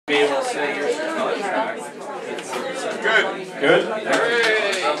Good. Good?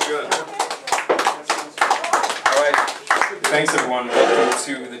 Hooray! Good. All right. Thanks, everyone. Welcome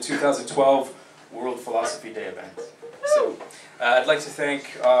to the 2012 World Philosophy Day event. So, I'd like to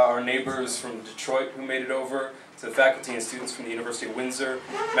thank our neighbors from Detroit who made it over, to the faculty and students from the University of Windsor,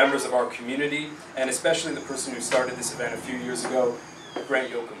 members of our community, and especially the person who started this event a few years ago, Grant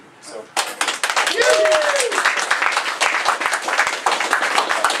Yoakum. So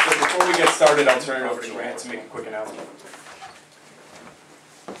before we get started, I'll turn it over to Grant to make a quick announcement.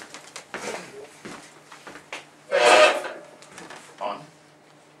 On?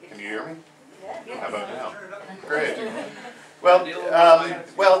 Can you hear me? How about now? Great.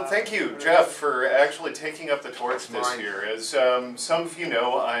 Well, thank you, Jeff, for actually taking up the torch this year. As some of you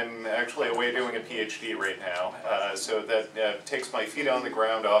know, I'm actually away doing a PhD right now, so that takes my feet on the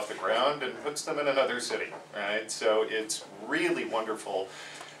ground, off the ground, and puts them in another city, right? So it's really wonderful.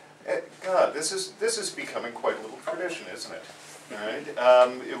 God, this is becoming quite a little tradition, isn't it? Right.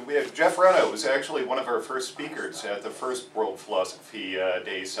 Jeff Reno was actually one of our first speakers at the first World Philosophy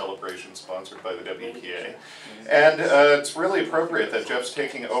Day celebration sponsored by the WPA. And it's really appropriate that Jeff's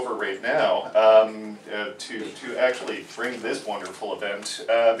taking over right now to actually bring this wonderful event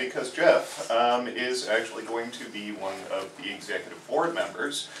because Jeff is actually going to be one of the executive board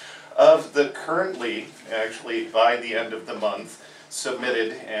members of the currently, actually by the end of the month,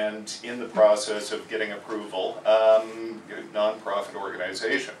 submitted and in the process of getting approval, nonprofit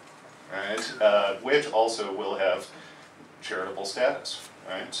organization, right? Which also will have charitable status,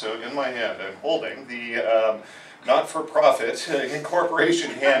 right? So in my hand, I'm holding the not-for-profit incorporation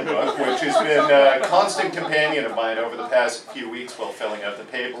handbook, which has been a constant companion of mine over the past few weeks while filling out the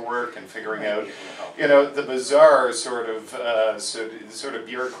paperwork and figuring out, you know, the bizarre sort of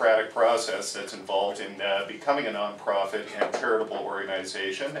bureaucratic process that's involved in becoming a nonprofit and charitable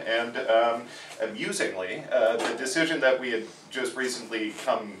organization. And amusingly, the decision that we had just recently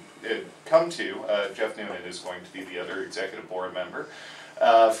come to, Jeff Noonan is going to be the other executive board member.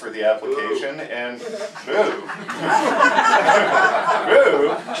 For the application, and boo. Boo.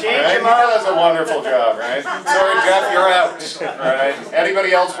 Right? He does a wonderful job, right? Sorry, Jeff, you're out. Right?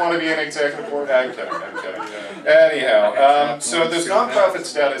 Anybody else want to be an executive board? I'm kidding. Anyhow, so this nonprofit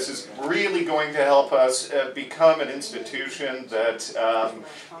status is really going to help us become an institution that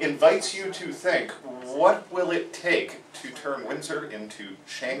invites you to think, what will it take to turn Windsor into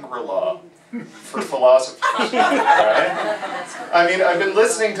Shangri-La for philosophers, right? I mean, I've been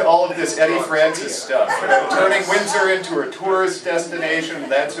listening to all of this Eddie Francis stuff, you know, turning Windsor into a tourist destination,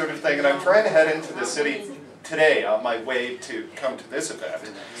 that sort of thing, and I'm trying to head into the city today on my way to come to this event.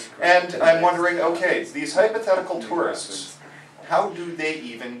 And I'm wondering, okay, these hypothetical tourists, how do they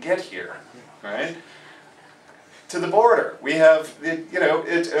even get here, right? To the border. We have, you know,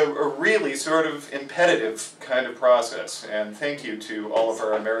 it's a really sort of imperative kind of process. And thank you to all of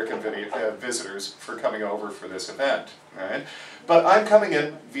our American visitors for coming over for this event, right? But I'm coming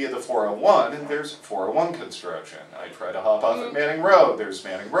in via the 401, and there's 401 construction. I try to hop off at Manning Road. There's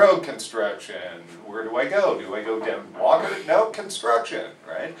Manning Road construction. Where do I go? Do I go down Walker? No, construction,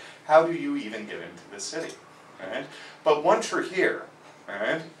 right? How do you even get into the city, right? But once you're here,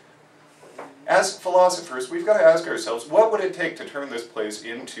 right? As philosophers, we've got to ask ourselves, what would it take to turn this place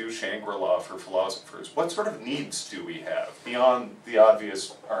into Shangri-La for philosophers? What sort of needs do we have beyond the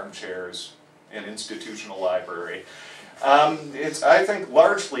obvious armchairs and institutional library? I think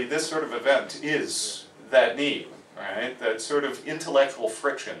largely this sort of event is that need, right? That sort of intellectual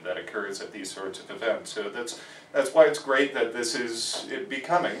friction that occurs at these sorts of events. So that's why it's great that this is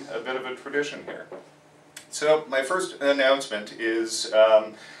becoming a bit of a tradition here. So my first announcement is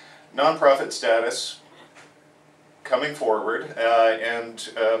nonprofit status coming forward,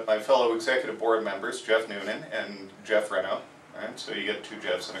 and my fellow executive board members, Jeff Noonan and Jeff Reno, right? So you get two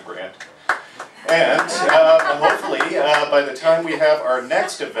Jeffs and a Grant. And hopefully, by the time we have our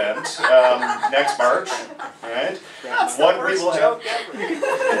next event, next March, right, what we will have...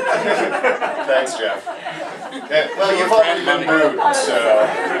 Thanks, Jeff. Well, you've already been rude, so...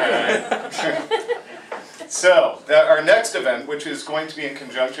 So, our next event, which is going to be in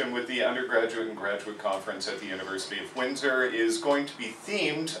conjunction with the undergraduate and graduate conference at the University of Windsor, is going to be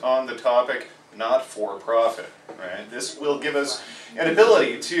themed on the topic not-for-profit, right? This will give us an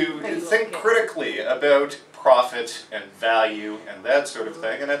ability to think critically about profit and value and that sort of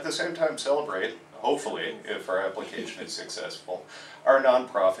thing, and at the same time celebrate, hopefully, if our application is successful, our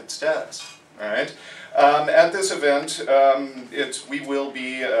nonprofit status. Right. At this event, we will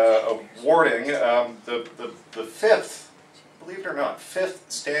be awarding the fifth, believe it or not, fifth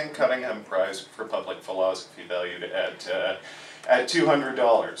Stan Cunningham Prize for Public Philosophy, valued at at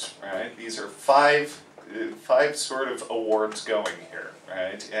 $200, right? These are five sort of awards going here,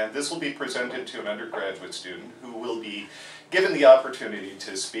 right? And this will be presented to an undergraduate student who will be given the opportunity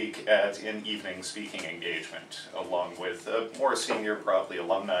to speak at an evening speaking engagement, along with a more senior, probably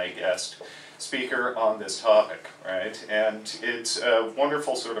alumni guest speaker on this topic, right? And it's a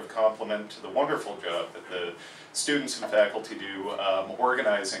wonderful sort of compliment to the wonderful job that the students and faculty do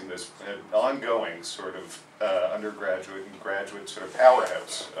organizing this ongoing sort of undergraduate and graduate sort of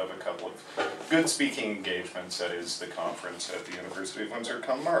powerhouse of a couple of good speaking engagements that is the conference at the University of Windsor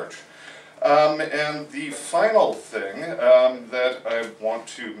come March. And the final thing that I want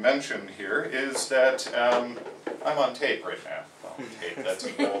to mention here is that I'm on tape right now. Well, tape, that's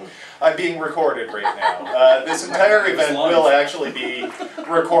cool. I'm being recorded right now. This entire event will actually be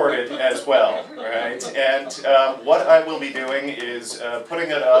recorded as well, right? And what I will be doing is putting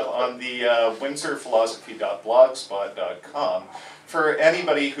it up on the windsorphilosophy.blogspot.com for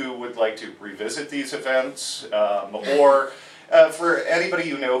anybody who would like to revisit these events or for anybody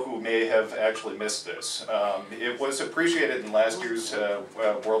you know who may have actually missed this. It was appreciated in last year's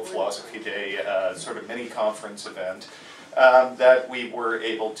World Philosophy Day sort of mini conference event that we were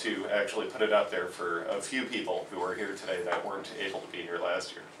able to actually put it up there for a few people who are here today that weren't able to be here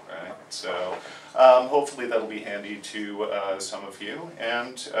last year. Right? So hopefully that'll be handy to some of you,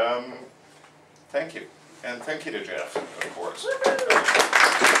 and thank you. And thank you to Jeff, of course.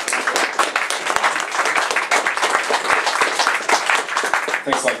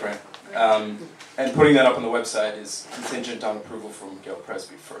 Thanks a lot, Grant. And putting that up on the website is contingent on approval from Gail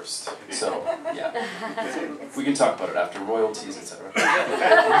Presby first. So, yeah. We can talk about it after, royalties, etc.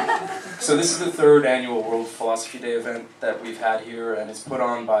 So this is the third annual World Philosophy Day event that we've had here, and it's put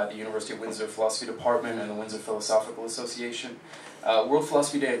on by the University of Windsor Philosophy Department and the Windsor Philosophical Association. World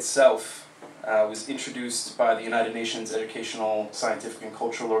Philosophy Day itself was introduced by the United Nations Educational, Scientific, and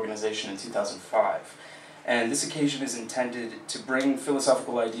Cultural Organization in 2005. And this occasion is intended to bring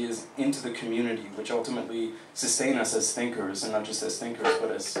philosophical ideas into the community, which ultimately sustain us as thinkers, and not just as thinkers, but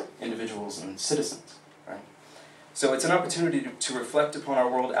as individuals and citizens, right? So it's an opportunity to reflect upon our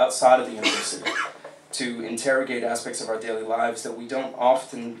world outside of the university, to interrogate aspects of our daily lives that we don't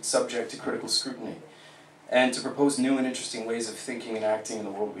often subject to critical scrutiny, and to propose new and interesting ways of thinking and acting in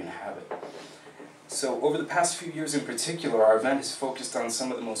the world we inhabit. So over the past few years in particular, our event has focused on some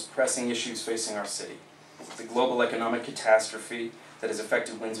of the most pressing issues facing our city. The global economic catastrophe that has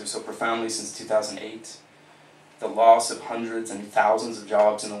affected Windsor so profoundly since 2008, the loss of hundreds and thousands of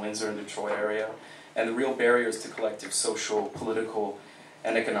jobs in the Windsor and Detroit area, and the real barriers to collective social, political,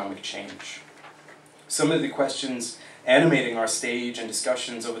 and economic change. Some of the questions animating our stage and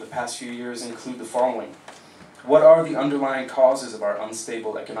discussions over the past few years include the following. What are the underlying causes of our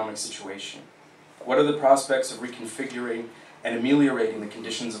unstable economic situation? What are the prospects of reconfiguring and ameliorating the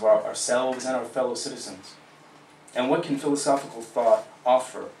conditions of ourselves and our fellow citizens? And what can philosophical thought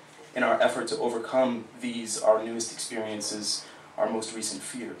offer in our effort to overcome these, our newest experiences, our most recent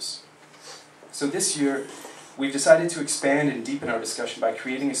fears? So this year, we've decided to expand and deepen our discussion by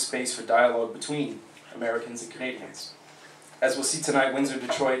creating a space for dialogue between Americans and Canadians. As we'll see tonight, Windsor and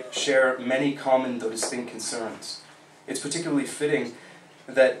Detroit share many common though distinct concerns. It's particularly fitting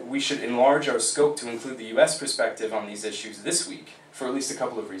that we should enlarge our scope to include the U.S. perspective on these issues this week, for at least a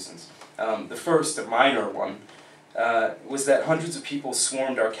couple of reasons. The first, a minor one, was that hundreds of people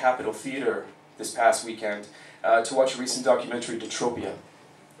swarmed our Capitol Theater this past weekend to watch a recent documentary, Detropia,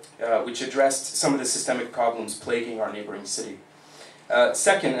 which addressed some of the systemic problems plaguing our neighboring city.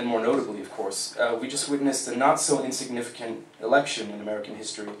 Second, and more notably, of course, we just witnessed a not-so-insignificant election in American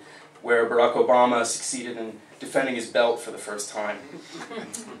history, where Barack Obama succeeded in defending his belt for the first time.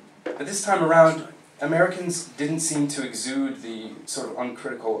 But this time around, Americans didn't seem to exude the sort of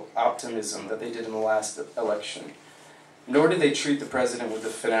uncritical optimism that they did in the last election, nor did they treat the president with the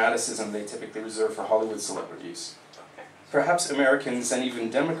fanaticism they typically reserve for Hollywood celebrities. Perhaps Americans and even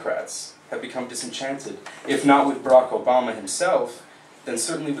Democrats have become disenchanted, if not with Barack Obama himself, then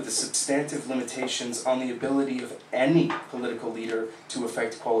certainly with the substantive limitations on the ability of any political leader to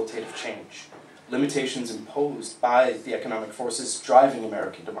effect qualitative change, limitations imposed by the economic forces driving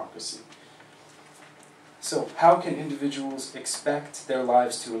American democracy. So how can individuals expect their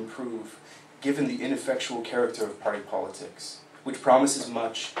lives to improve given the ineffectual character of party politics, which promises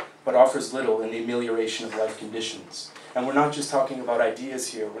much but offers little in the amelioration of life conditions? And we're not just talking about ideas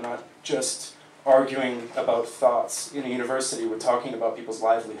here, we're not just arguing about thoughts in a university, we're talking about people's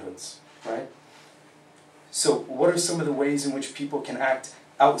livelihoods, right? So what are some of the ways in which people can act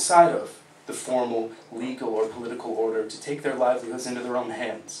outside of the formal, legal, or political order to take their livelihoods into their own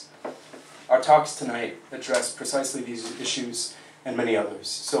hands? Our talks tonight address precisely these issues and many others.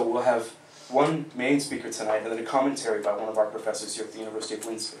 So we'll have one main speaker tonight, and then a commentary by one of our professors here at the University of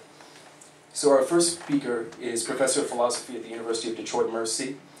Windsor. So our first speaker is Professor of Philosophy at the University of Detroit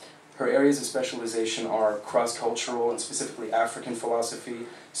Mercy. Her areas of specialization are cross-cultural and specifically African philosophy,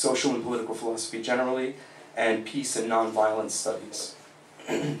 social and political philosophy generally, and peace and nonviolence studies.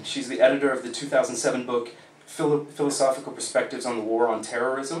 She's the editor of the 2007 book Philosophical Perspectives on the War on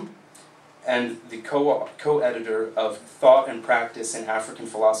Terrorism, and the co-editor of Thought and Practice in African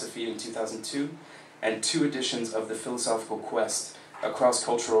Philosophy in 2002, and 2 editions of The Philosophical Quest, a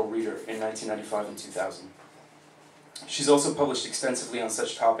cross-cultural reader in 1995 and 2000. She's also published extensively on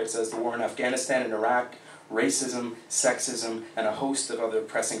such topics as the war in Afghanistan and Iraq, racism, sexism, and a host of other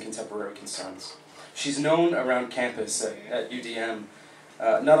pressing contemporary concerns. She's known around campus at UDM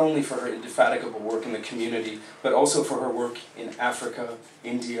not only for her indefatigable work in the community, but also for her work in Africa,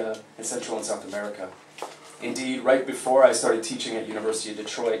 India, and Central and South America. Indeed, right before I started teaching at University of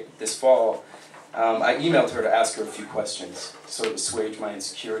Detroit this fall, I emailed her to ask her a few questions, sort of assuage my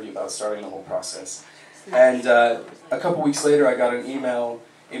insecurity about starting the whole process. And a couple weeks later, I got an email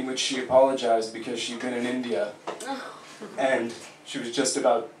in which she apologized because she'd been in India, and she was just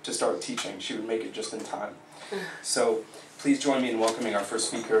about to start teaching. She would make it just in time. So please join me in welcoming our first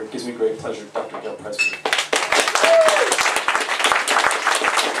speaker. It gives me great pleasure, Dr. Gail Presby.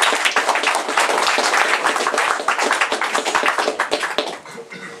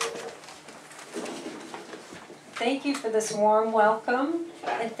 Thank you for this warm welcome,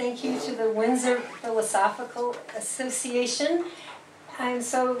 and thank you to the Windsor Philosophical Association. I'm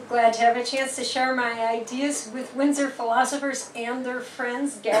so glad to have a chance to share my ideas with Windsor philosophers and their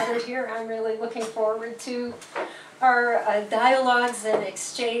friends gathered here. I'm really looking forward to our dialogues and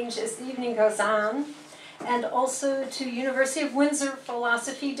exchange as the evening goes on, and also to University of Windsor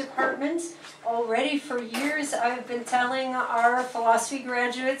Philosophy Department. Already for years I've been telling our philosophy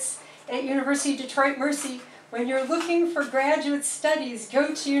graduates at University of Detroit Mercy, when you're looking for graduate studies,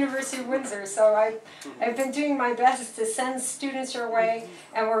 go to University of Windsor. So I've been doing my best to send students your way,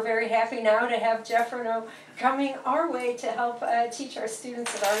 and we're very happy now to have Jeffry coming our way to help teach our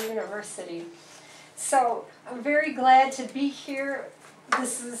students at our university. So I'm very glad to be here.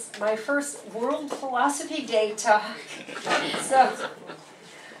 This is my first World Philosophy Day talk. So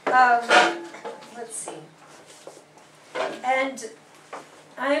let's see. And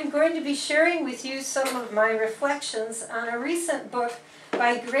I'm going to be sharing with you some of my reflections on a recent book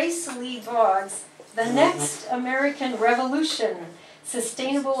by Grace Lee Boggs, The Next American Revolution,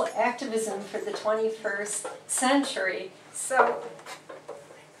 Sustainable Activism for the 21st Century. So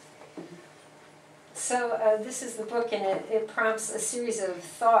this is the book, and it prompts a series of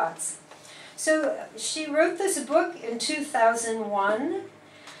thoughts. So she wrote this book in 2001,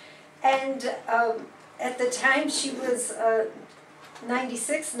 and at the time she was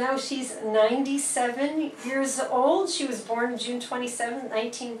 96, now she's 97 years old. She was born June 27,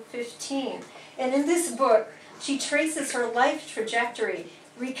 1915. And in this book, she traces her life trajectory,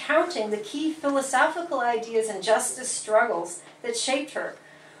 recounting the key philosophical ideas and justice struggles that shaped her.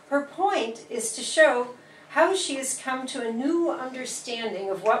 Her point is to show how she has come to a new understanding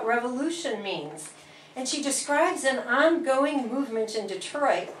of what revolution means. And she describes an ongoing movement in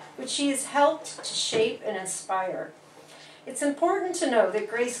Detroit, which she has helped to shape and inspire. It's important to know that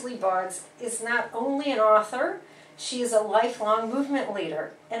Grace Lee Boggs is not only an author, she is a lifelong movement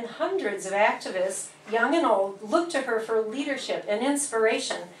leader, and hundreds of activists, young and old, look to her for leadership and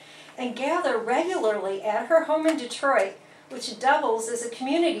inspiration and gather regularly at her home in Detroit, which doubles as a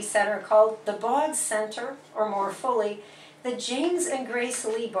community center called the Boggs Center, or more fully, the James and Grace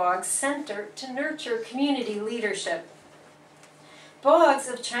Lee Boggs Center to Nurture Community Leadership. Boggs,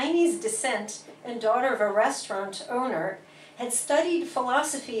 of Chinese descent and daughter of a restaurant owner, had studied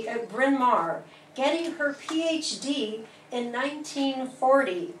philosophy at Bryn Mawr, getting her PhD in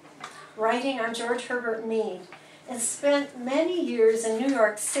 1940, writing on George Herbert Mead, and spent many years in New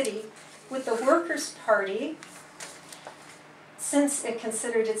York City with the Workers' Party, since it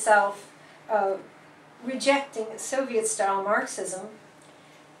considered itself rejecting Soviet-style Marxism.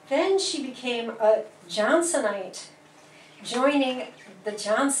 Then she became a Johnsonite, joining the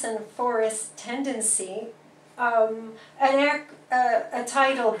Johnson-Forrest tendency, a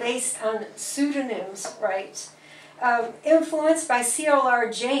title based on pseudonyms, right? Influenced by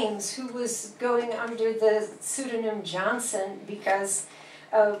C.L.R. James, who was going under the pseudonym Johnson because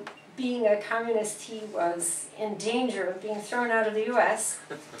being a communist, he was in danger of being thrown out of the U.S.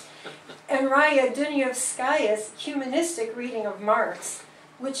 And Raya Dunayevskaya's humanistic reading of Marx,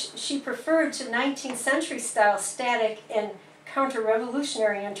 which she preferred to 19th century style static and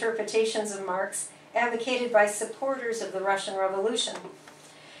counter-revolutionary interpretations of Marx, advocated by supporters of the Russian Revolution.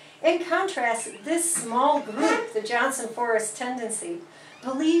 In contrast, this small group, the Johnson Forest Tendency,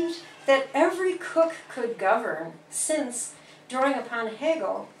 believed that every cook could govern, since, drawing upon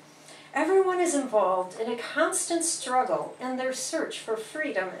Hegel, everyone is involved in a constant struggle in their search for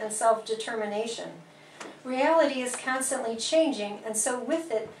freedom and self-determination. Reality is constantly changing, and so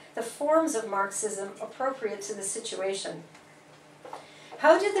with it, the forms of Marxism appropriate to the situation.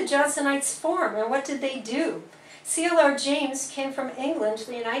 How did the Johnsonites form, and what did they do? C.L.R. James came from England to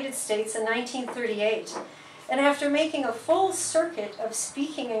the United States in 1938, and after making a full circuit of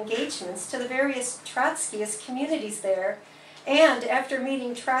speaking engagements to the various Trotskyist communities there, and after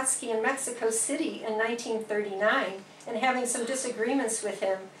meeting Trotsky in Mexico City in 1939 and having some disagreements with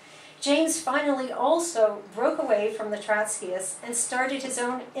him, James finally also broke away from the Trotskyists and started his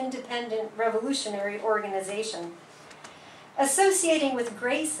own independent revolutionary organization. Associating with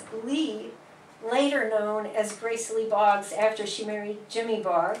Grace Lee, later known as Grace Lee Boggs after she married Jimmy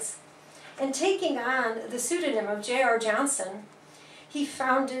Boggs, and taking on the pseudonym of J.R. Johnson, he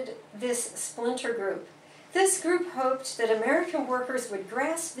founded this splinter group. This group hoped that American workers would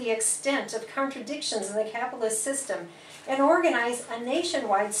grasp the extent of contradictions in the capitalist system and organize a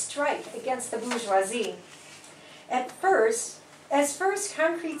nationwide strike against the bourgeoisie. As first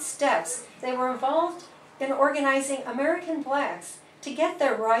concrete steps, they were involved in organizing American blacks to get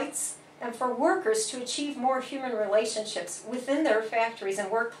their rights and for workers to achieve more human relationships within their factories and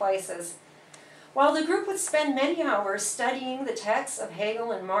workplaces. While the group would spend many hours studying the texts of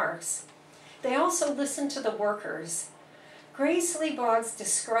Hegel and Marx, they also listened to the workers. Grace Lee Boggs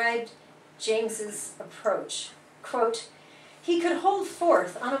described James's approach. Quote, "He could hold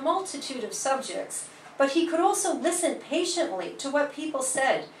forth on a multitude of subjects, but he could also listen patiently to what people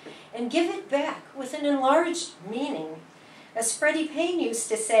said and give it back with an enlarged meaning. As Freddie Payne used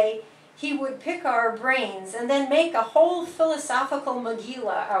to say, he would pick our brains and then make a whole philosophical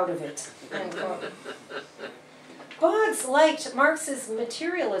Megillah out of it." End quote. Boggs liked Marx's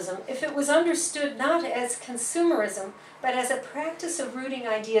materialism if it was understood not as consumerism, but as a practice of rooting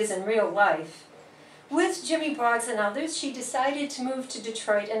ideas in real life. With Jimmy Boggs and others, she decided to move to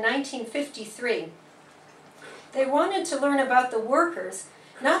Detroit in 1953. They wanted to learn about the workers,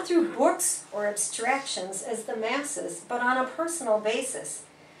 not through books or abstractions as the masses, but on a personal basis.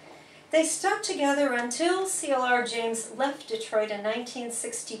 They stuck together until C.L.R. James left Detroit in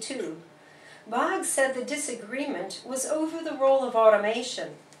 1962. Boggs said the disagreement was over the role of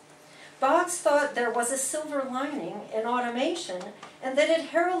automation. Boggs thought there was a silver lining in automation and that it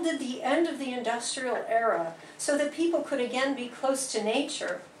heralded the end of the industrial era so that people could again be close to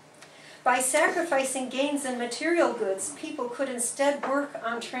nature. By sacrificing gains in material goods, people could instead work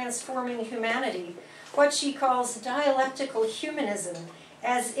on transforming humanity, what she calls dialectical humanism,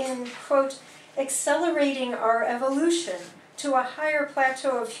 as in, quote, accelerating our evolution to a higher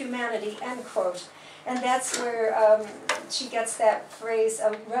plateau of humanity, end quote. And that's where she gets that phrase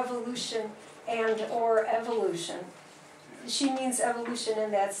of revolution and or evolution. She means evolution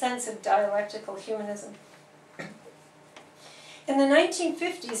in that sense of dialectical humanism. In the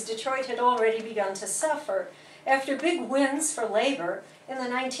 1950s, Detroit had already begun to suffer. After big wins for labor in the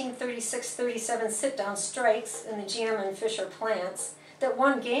 1936-37 sit-down strikes in the GM and Fisher plants that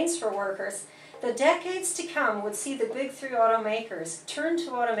won gains for workers, the decades to come would see the big three automakers turn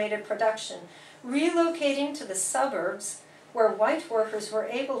to automated production, relocating to the suburbs where white workers were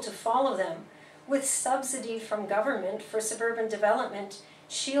able to follow them, with subsidy from government for suburban development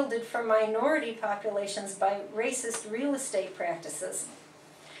shielded from minority populations by racist real estate practices.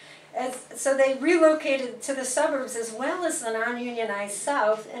 So they relocated to the suburbs as well as the non-unionized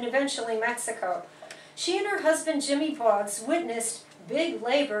South and eventually Mexico. She and her husband Jimmy Boggs witnessed big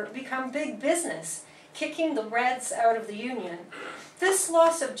labor become big business, kicking the Reds out of the union. This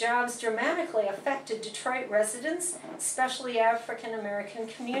loss of jobs dramatically affected Detroit residents, especially African-American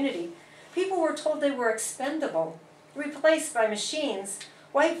community. People were told they were expendable, replaced by machines.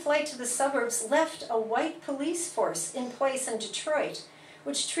 White flight to the suburbs left a white police force in place in Detroit,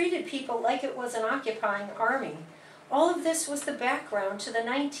 which treated people like it was an occupying army. All of this was the background to the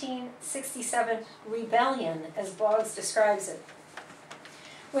 1967 rebellion, as Boggs describes it.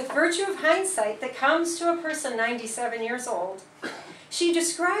 With virtue of hindsight that comes to a person 97 years old, she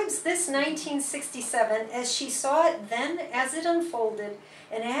describes this 1967 as she saw it then, as it unfolded,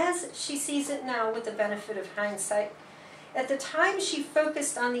 and as she sees it now with the benefit of hindsight. At the time, she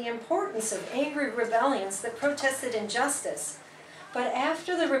focused on the importance of angry rebellions that protested injustice. But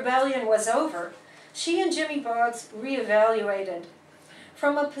after the rebellion was over, she and Jimmy Boggs reevaluated.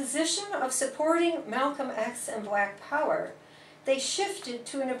 From a position of supporting Malcolm X and Black Power, they shifted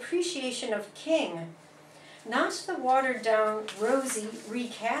to an appreciation of King, not the watered-down, rosy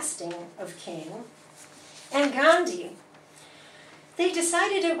recasting of King. And Gandhi. They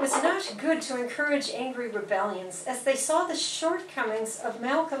decided it was not good to encourage angry rebellions, as they saw the shortcomings of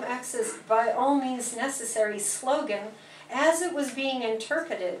Malcolm X's "by all means necessary" slogan as it was being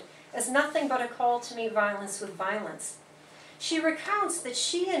interpreted as nothing but a call to meet violence with violence. She recounts that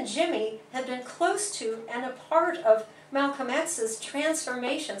she and Jimmy had been close to and a part of Malcolm X's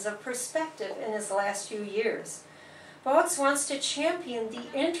transformations of perspective in his last few years. Boggs wants to champion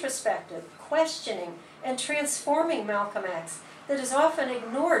the introspective, questioning, and transforming Malcolm X that is often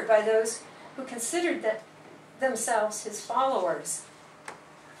ignored by those who considered themselves his followers.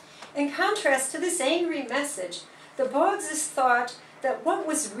 In contrast to this angry message, the Boggses thought that what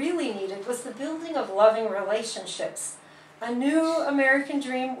was really needed was the building of loving relationships. A new American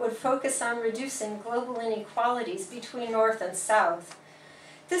dream would focus on reducing global inequalities between North and South.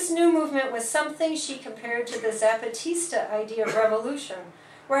 This new movement was something she compared to the Zapatista idea of revolution,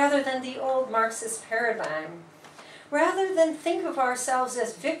 rather than the old Marxist paradigm. Rather than think of ourselves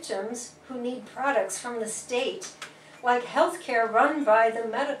as victims who need products from the state, like healthcare run by the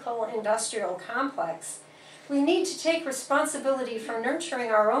medical industrial complex, we need to take responsibility for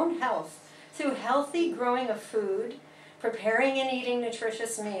nurturing our own health through healthy growing of food, preparing and eating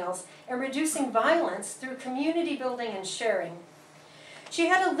nutritious meals, and reducing violence through community building and sharing. She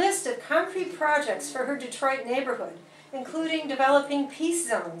had a list of concrete projects for her Detroit neighborhood, including developing peace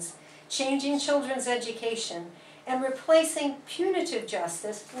zones, changing children's education, and replacing punitive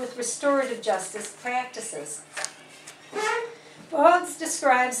justice with restorative justice practices. Boggs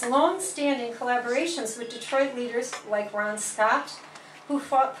describes long-standing collaborations with Detroit leaders like Ron Scott, who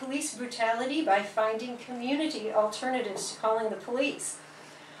fought police brutality by finding community alternatives to calling the police.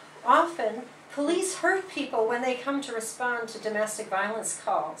 Often, police hurt people when they come to respond to domestic violence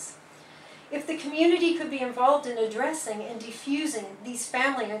calls. If the community could be involved in addressing and diffusing these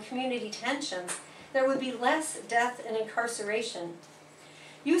family and community tensions, there would be less death and incarceration.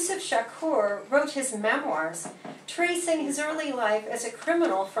 Yusuf Shakur wrote his memoirs, tracing his early life as a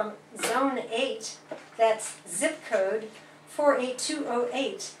criminal from Zone 8, that's zip code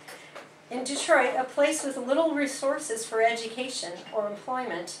 48208, in Detroit, a place with little resources for education or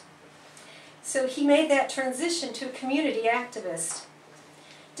employment. So he made that transition to a community activist.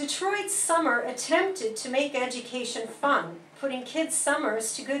 Detroit's summer attempted to make education fun, putting kids'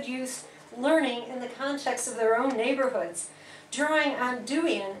 summers to good use, learning in the context of their own neighborhoods, drawing on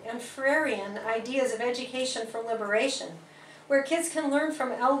Deweyan and Freirean ideas of education for liberation, where kids can learn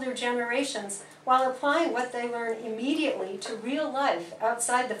from elder generations while applying what they learn immediately to real life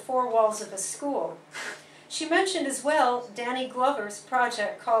outside the four walls of a school. She mentioned as well Danny Glover's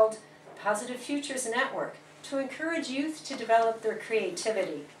project called Positive Futures Network to encourage youth to develop their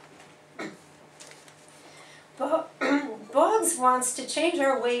creativity. Boggs wants to change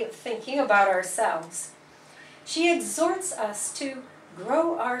our way of thinking about ourselves. She exhorts us to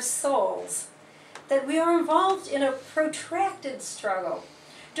grow our souls, that we are involved in a protracted struggle,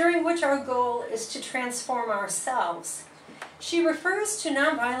 during which our goal is to transform ourselves. She refers to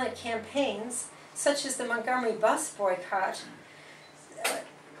nonviolent campaigns, such as the Montgomery bus boycott,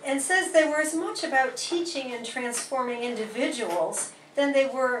 and says they were as much about teaching and transforming individuals than they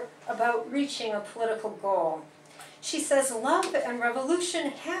were about reaching a political goal. She says love and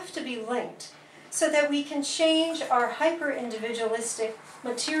revolution have to be linked so that we can change our hyper-individualistic,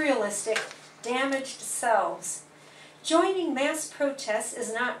 materialistic, damaged selves. Joining mass protests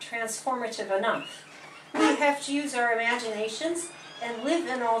is not transformative enough. We have to use our imaginations and live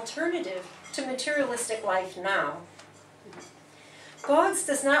an alternative to materialistic life now. Boggs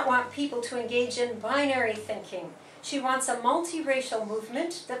does not want people to engage in binary thinking. She wants a multiracial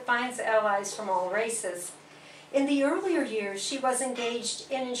movement that finds allies from all races. In the earlier years, she was engaged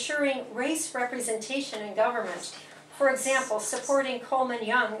in ensuring race representation in government, for example, supporting Coleman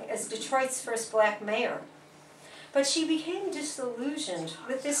Young as Detroit's first black mayor. But she became disillusioned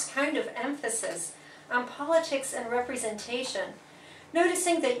with this kind of emphasis on politics and representation,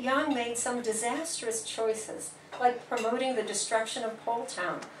 noticing that Young made some disastrous choices, like promoting the destruction of Pole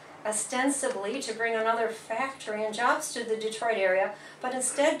Town, ostensibly to bring another factory and jobs to the Detroit area, but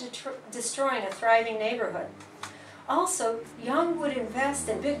instead destroying a thriving neighborhood. Also, Young would invest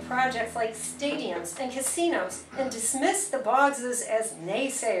in big projects like stadiums and casinos and dismiss the Boggses as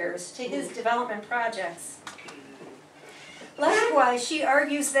naysayers to his development projects. Likewise, she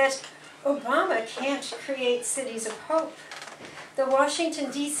argues that Obama can't create cities of hope. The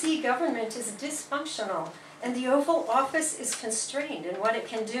Washington, D.C. government is dysfunctional, and the Oval Office is constrained in what it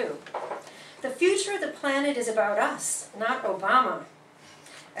can do. The future of the planet is about us, not Obama.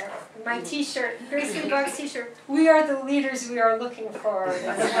 My t-shirt, Grace Lee Boggs t-shirt, we are the leaders we are looking for, is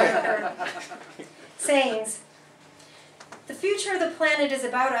one of her sayings. The future of the planet is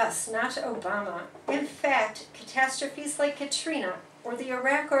about us, not Obama. In fact, catastrophes like Katrina or the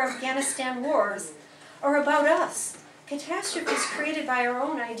Iraq or Afghanistan wars are about us. Catastrophes created by our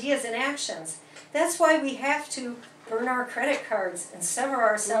own ideas and actions. That's why we have to burn our credit cards and sever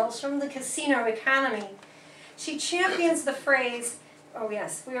ourselves from the casino economy. She champions the phrase, oh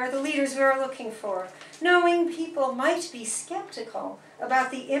yes, we are the leaders we are looking for, knowing people might be skeptical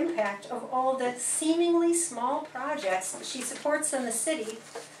about the impact of all the seemingly small projects she supports in the city.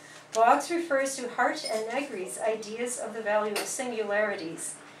 Boggs refers to Hart and Negri's ideas of the value of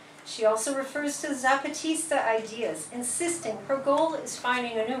singularities. She also refers to Zapatista ideas, insisting her goal is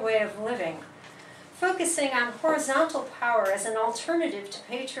finding a new way of living, focusing on horizontal power as an alternative to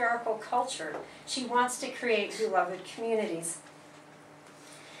patriarchal culture. She wants to create beloved communities.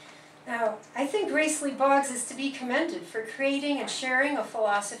 Now, I think Grace Lee Boggs is to be commended for creating and sharing a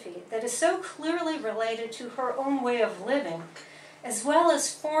philosophy that is so clearly related to her own way of living, as well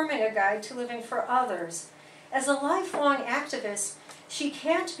as forming a guide to living for others. As a lifelong activist, she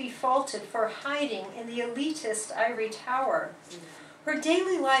can't be faulted for hiding in the elitist ivory tower. Her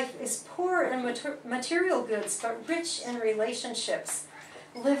daily life is poor in material goods, but rich in relationships.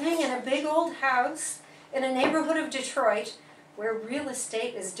 Living in a big old house in a neighborhood of Detroit where real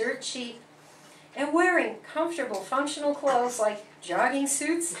estate is dirt cheap, and wearing comfortable, functional clothes like jogging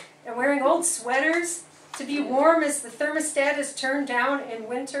suits and wearing old sweaters to be warm as the thermostat is turned down in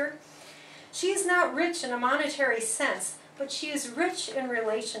winter. She is not rich in a monetary sense, but she is rich in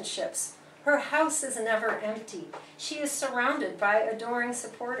relationships. Her house is never empty. She is surrounded by adoring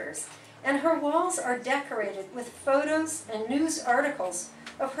supporters, and her walls are decorated with photos and news articles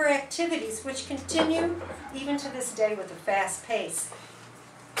of her activities, which continue even to this day with a fast pace.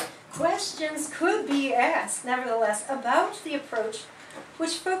 Questions could be asked, nevertheless, about the approach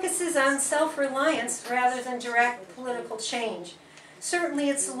which focuses on self-reliance rather than direct political change. Certainly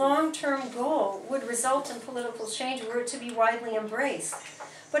its long-term goal would result in political change were it to be widely embraced.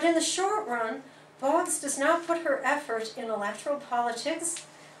 But in the short run, Boggs does not put her effort in electoral politics,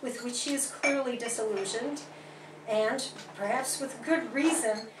 with which she is clearly disillusioned, and, perhaps with good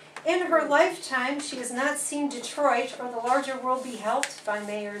reason, in her lifetime she has not seen Detroit or the larger world be helped by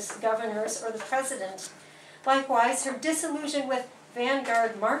mayors, governors, or the president. Likewise, her disillusion with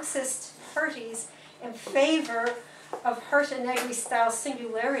vanguard Marxist parties in favor of Hart and Negri-style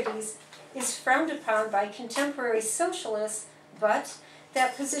singularities is frowned upon by contemporary socialists, but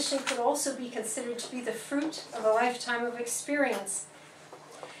that position could also be considered to be the fruit of a lifetime of experience.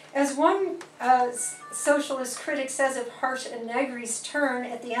 As one socialist critic says of Hart and Negri's turn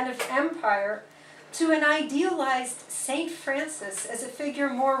at the end of Empire to an idealized St. Francis as a figure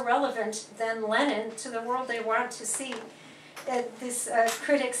more relevant than Lenin to the world they want to see, this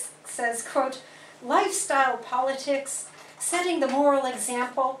critic says, quote, lifestyle politics, setting the moral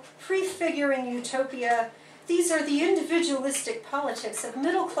example, prefiguring utopia, these are the individualistic politics of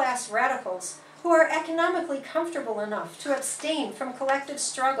middle-class radicals who are economically comfortable enough to abstain from collective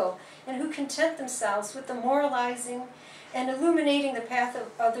struggle and who content themselves with the moralizing and illuminating the path of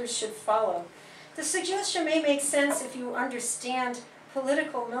others should follow. The suggestion may make sense if you understand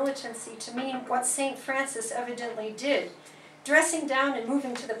political militancy to mean what St. Francis evidently did, dressing down and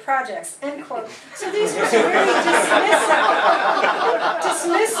moving to the projects, end quote. So these were very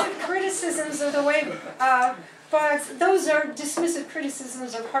dismissive criticisms of the way Boggs, those are dismissive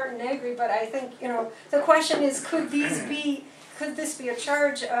criticisms of Hart and Negri, but I think, the question is, could this be a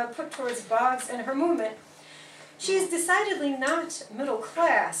charge put towards Boggs and her movement? She is decidedly not middle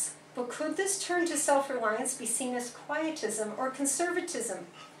class, but could this turn to self-reliance be seen as quietism or conservatism?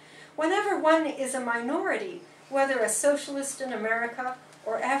 Whenever one is a minority, whether a socialist in America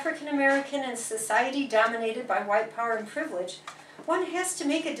or African American in a society dominated by white power and privilege, one has to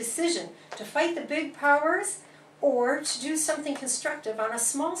make a decision to fight the big powers or to do something constructive on a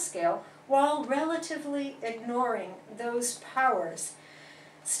small scale while relatively ignoring those powers.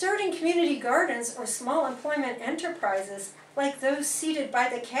 Starting community gardens or small employment enterprises like those seated by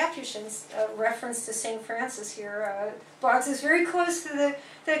the Capuchins, reference to St. Francis here. Boggs is very close to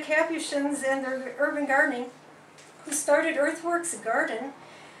the Capuchins and their urban gardening, who started Earthworks Garden.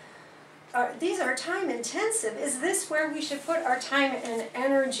 These are time intensive. Is this where we should put our time and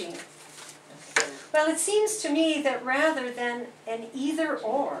energy? Well, it seems to me that rather than an either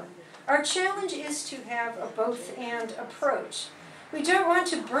or, our challenge is to have a both and approach. We don't want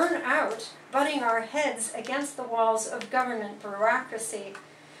to burn out, butting our heads against the walls of government bureaucracy.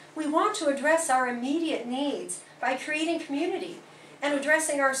 We want to address our immediate needs by creating community and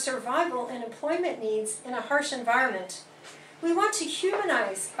addressing our survival and employment needs in a harsh environment. We want to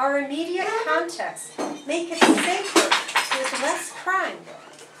humanize our immediate context, make it safer with less crime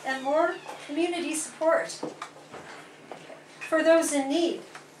and more community support for those in need.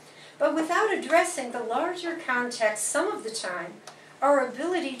 But without addressing the larger context, some of the time, our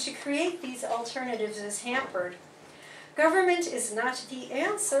ability to create these alternatives is hampered. Government is not the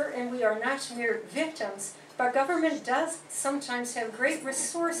answer, and we are not mere victims, but government does sometimes have great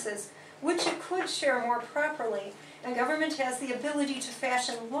resources which it could share more properly, and government has the ability to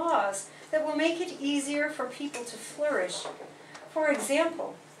fashion laws that will make it easier for people to flourish. For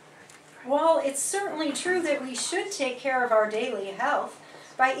example, while it's certainly true that we should take care of our daily health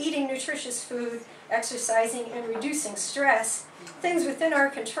by eating nutritious food, exercising, and reducing stress, things within our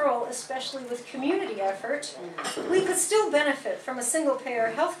control, especially with community effort, we could still benefit from a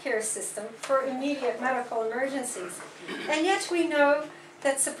single-payer healthcare system for immediate medical emergencies. And yet we know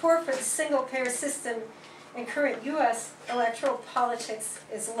that support for the single-payer system in current U.S. electoral politics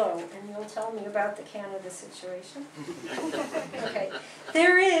is low. And you'll tell me about the Canada situation. Okay.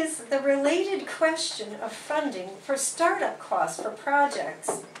 There is the related question of funding for startup costs for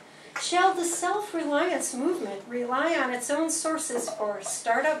projects. Shall the self-reliance movement rely on its own sources for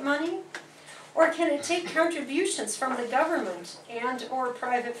startup money? Or can it take contributions from the government and or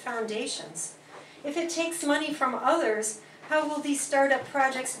private foundations? If it takes money from others, how will these startup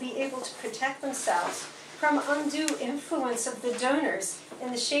projects be able to protect themselves from undue influence of the donors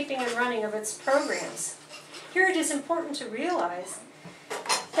in the shaping and running of its programs? Here it is important to realize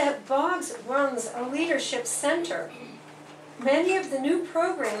that Boggs runs a leadership center. Many of the new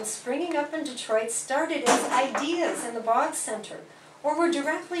programs springing up in Detroit started as ideas in the Boggs Center, or were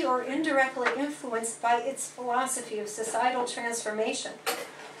directly or indirectly influenced by its philosophy of societal transformation.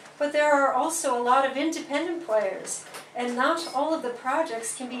 But there are also a lot of independent players, and not all of the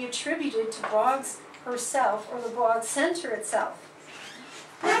projects can be attributed to Boggs herself or the Boggs Center itself.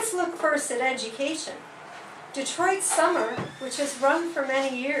 Let's look first at education. Detroit Summer, which has run for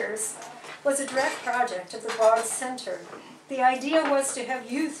many years, was a direct project of the Boggs Center. The idea was to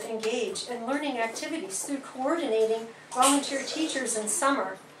have youth engage in learning activities through coordinating volunteer teachers in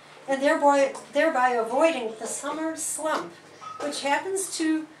summer, and thereby avoiding the summer slump, which happens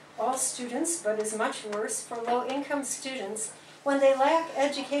to all students, but is much worse for low-income students when they lack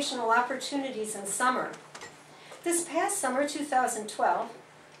educational opportunities in summer. This past summer, 2012,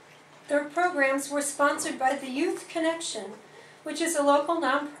 their programs were sponsored by the Youth Connection, which is a local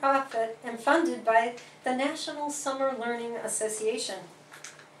nonprofit and funded by the National Summer Learning Association.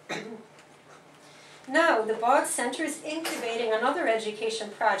 Now, the Boggs Center is incubating another education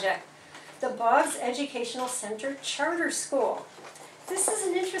project, the Boggs Educational Center Charter School. This is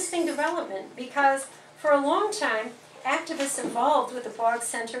an interesting development because for a long time, activists involved with the Boggs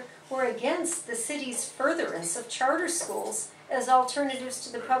Center were against the city's furtherance of charter schools as alternatives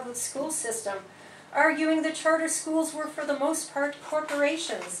to the public school system, arguing that charter schools were for the most part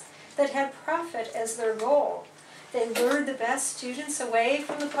corporations that had profit as their goal. They lured the best students away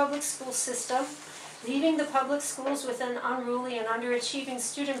from the public school system, leaving the public schools with an unruly and underachieving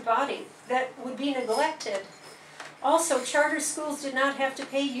student body that would be neglected. Also, charter schools did not have to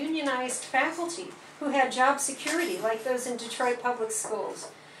pay unionized faculty who had job security like those in Detroit public schools,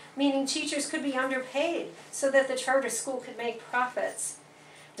 meaning teachers could be underpaid so that the charter school could make profits.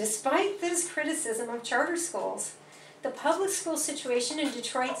 Despite this criticism of charter schools, the public school situation in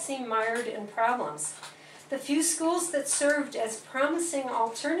Detroit seemed mired in problems. The few schools that served as promising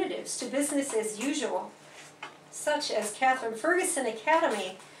alternatives to business as usual, such as Catherine Ferguson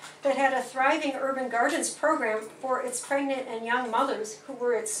Academy, that had a thriving urban gardens program for its pregnant and young mothers who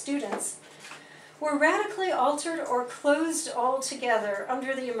were its students, were radically altered or closed altogether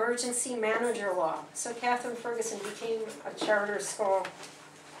under the emergency manager law. So Catherine Ferguson became a charter school.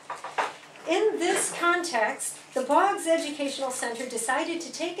 In this context, the Boggs Educational Center decided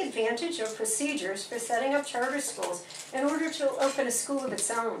to take advantage of procedures for setting up charter schools in order to open a school of its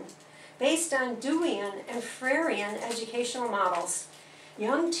own, based on Deweyan and Freirean educational models.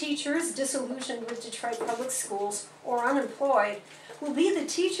 Young teachers disillusioned with Detroit public schools or unemployed will be the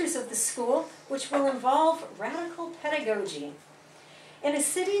teachers of the school, which will involve radical pedagogy. In a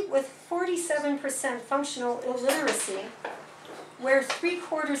city with 47% functional illiteracy, where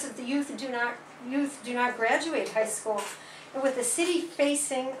 3/4 of the youth do not graduate high school, and with the city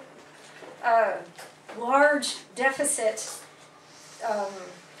facing a large deficit,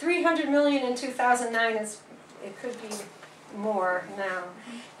 $300 million in 2009 it could be more now.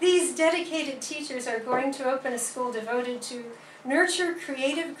 These dedicated teachers are going to open a school devoted to nurture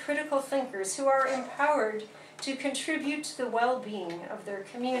creative, critical thinkers who are empowered to contribute to the well-being of their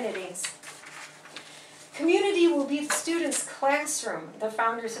communities. Community will be the students' classroom, the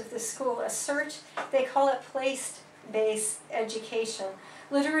founders of the school assert. They call it place-based education.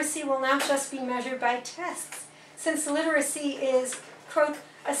 Literacy will not just be measured by tests, since literacy is, quote,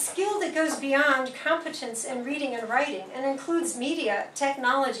 a skill that goes beyond competence in reading and writing and includes media,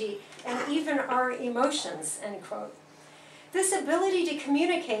 technology, and even our emotions, end quote. This ability to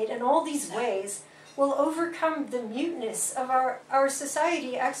communicate in all these ways will overcome the muteness of our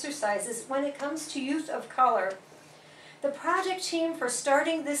society exercises when it comes to youth of color. The project team for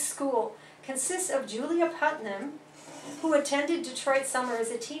starting this school consists of Julia Putnam, who attended Detroit Summer as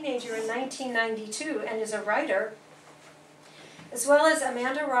a teenager in 1992 and is a writer, as well as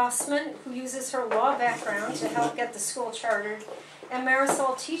Amanda Rossman, who uses her law background to help get the school chartered, and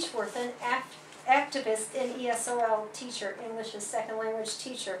Marisol Teachworth, an activist and ESOL teacher, English as Second Language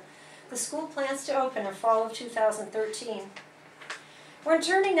teacher. The school plans to open in fall of 2013. We're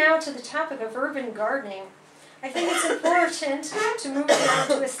turning now to the topic of urban gardening. I think it's important to move now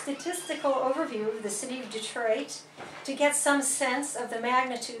to a statistical overview of the city of Detroit to get some sense of the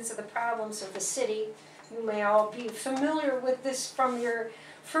magnitudes of the problems of the city. You may all be familiar with this from your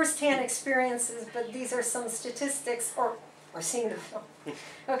first-hand experiences, but these are some statistics, or seeing the film.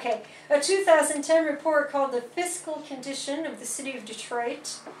 Okay, a 2010 report called The Fiscal Condition of the City of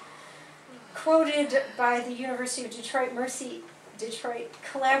Detroit, quoted by the University of Detroit Mercy Detroit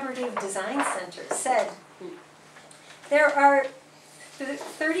Collaborative Design Center, said, there are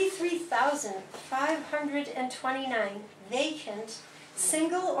 33,529 vacant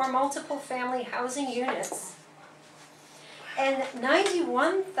single or multiple family housing units and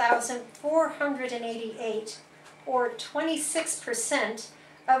 91,488, or 26%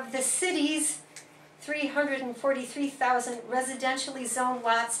 of the city's 343,000 residentially zoned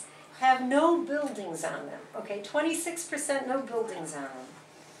lots have no buildings on them. Okay, 26% no buildings on them.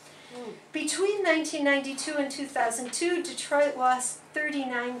 Between 1992 and 2002, Detroit lost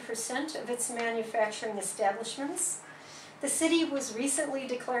 39% of its manufacturing establishments. The city was recently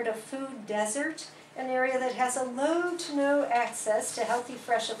declared a food desert, an area that has a low to no access to healthy,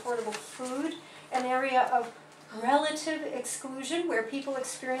 fresh, affordable food, an area of relative exclusion where people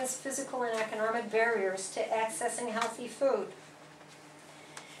experience physical and economic barriers to accessing healthy food.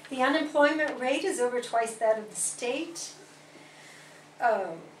 The unemployment rate is over twice that of the state.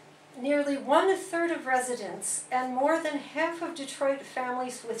 Nearly 1/3 of residents and more than half of Detroit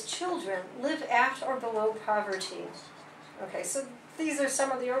families with children live at or below poverty. Okay, so these are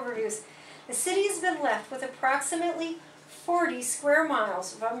some of the overviews. The city has been left with approximately 40 square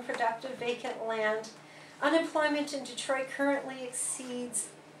miles of unproductive vacant land. Unemployment in Detroit currently exceeds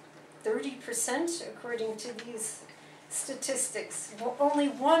 30%, according to these statistics. Only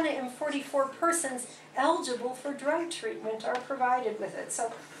 1 in 44 persons eligible for drug treatment are provided with it.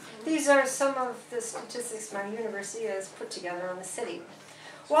 So these are some of the statistics my university has put together on the city.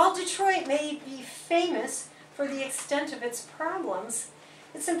 While Detroit may be famous for the extent of its problems,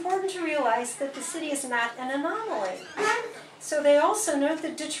 it's important to realize that the city is not an anomaly. So they also note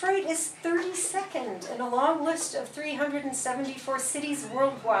that Detroit is 32nd in a long list of 374 cities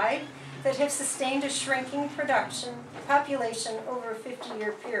worldwide that have sustained a shrinking population over a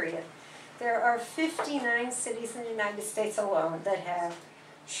 50-year period. There are 59 cities in the United States alone that have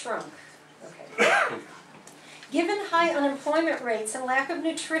shrunk. Okay. Given high unemployment rates and lack of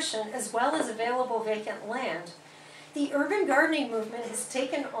nutrition as well as available vacant land, the urban gardening movement has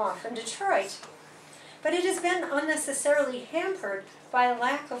taken off in Detroit. But it has been unnecessarily hampered by a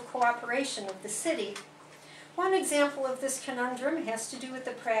lack of cooperation of the city. One example of this conundrum has to do with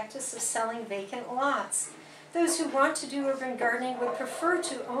the practice of selling vacant lots. Those who want to do urban gardening would prefer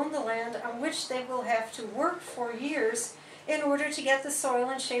to own the land on which they will have to work for years in order to get the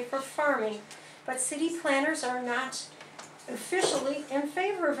soil in shape for farming. But city planners are not officially in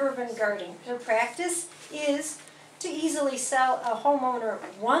favor of urban gardening. Their practice is to easily sell a homeowner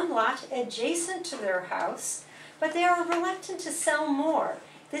one lot adjacent to their house, but they are reluctant to sell more.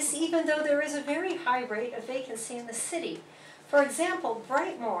 This even though there is a very high rate of vacancy in the city. For example,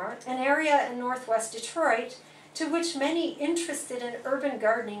 Brightmoor, an area in northwest Detroit to which many interested in urban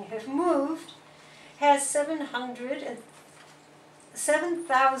gardening have moved, has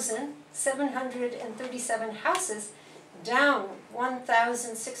 7,737 houses, down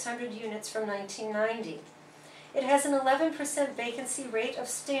 1,600 units from 1990. It has an 11% vacancy rate of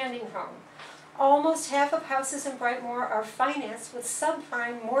standing home. Almost half of houses in Brightmoor are financed with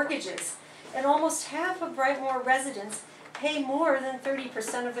subprime mortgages, and almost half of Brightmoor residents pay more than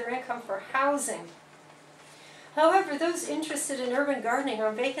 30% of their income for housing. However, those interested in urban gardening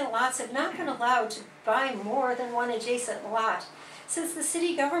on vacant lots have not been allowed to buy more than one adjacent lot, since the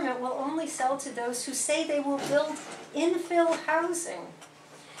city government will only sell to those who say they will build infill housing.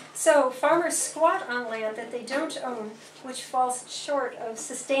 So farmers squat on land that they don't own, which falls short of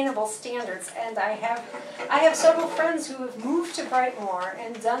sustainable standards. And I have several friends who have moved to Brightmoor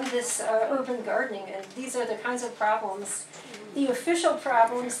and done this urban gardening, and these are the kinds of problems, the official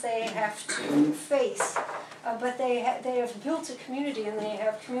problems they have to face. But they have built a community and they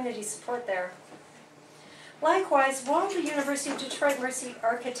have community support there. Likewise, while the University of Detroit Mercy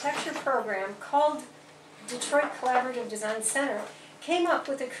Architecture program, called Detroit Collaborative Design Center, came up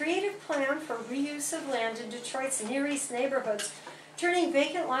with a creative plan for reuse of land in Detroit's Near East neighborhoods, turning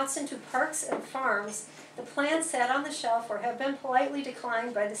vacant lots into parks and farms, the plan sat on the shelf or have been politely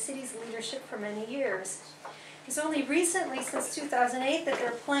declined by the city's leadership for many years. It's only recently, since 2008, that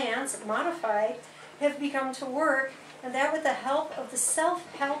their plans, modified, have begun to work, and that with the help of the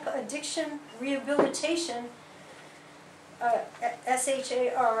Self-Help Addiction Rehabilitation,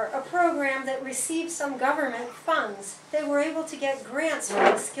 SHAR, a program that received some government funds. They were able to get grants from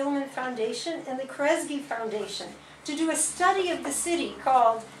the Skillman Foundation and the Presby Foundation to do a study of the city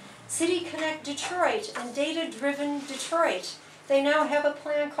called City Connect Detroit and Data-Driven Detroit. They now have a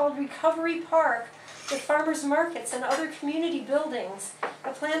plan called Recovery Park with farmers markets and other community buildings,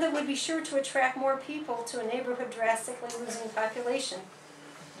 a plan that would be sure to attract more people to a neighborhood drastically losing population.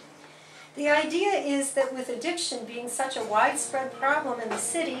 The idea is that with addiction being such a widespread problem in the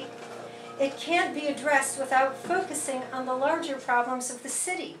city, it can't be addressed without focusing on the larger problems of the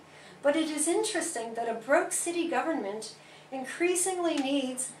city. But it is interesting that a broke city government increasingly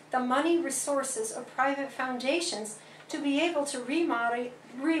needs the money resources of private foundations to be able to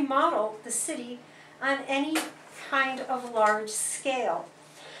remodel the city on any kind of large scale.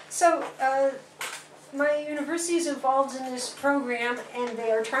 So my university is involved in this program, and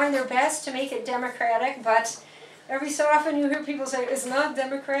they are trying their best to make it democratic, but every so often you hear people say, it's not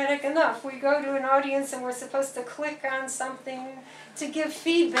democratic enough. We go to an audience and we're supposed to click on something to give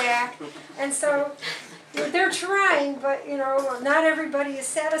feedback, and so they're trying, but not everybody is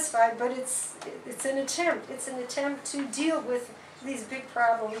satisfied, but it's an attempt. It's an attempt to deal with these big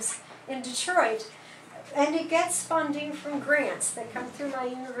problems in Detroit. And it gets funding from grants that come through my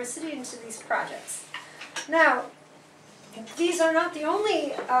university into these projects. Now, these are not the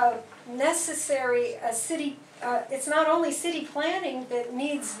only necessary city, it's not only city planning that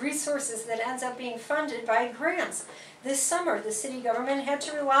needs resources that ends up being funded by grants. This summer, the city government had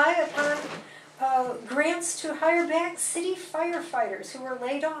to rely upon grants to hire back city firefighters who were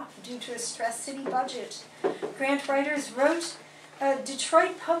laid off due to a stressed city budget. Grant writers wrote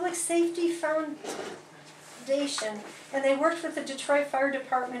Detroit Public Safety Foundation, and they worked with the Detroit Fire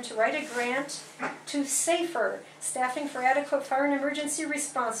Department to write a grant to SAFER, Staffing for Adequate Fire and Emergency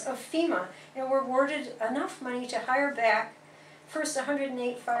Response of FEMA, and were awarded enough money to hire back first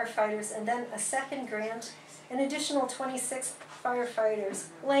 108 firefighters, and then a second grant, an additional 26 firefighters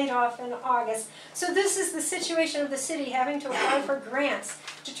laid off in August. So this is the situation of the city, having to apply for grants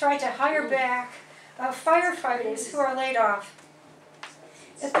to try to hire back firefighters who are laid off.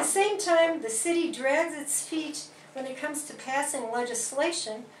 At the same time, the city drags its feet when it comes to passing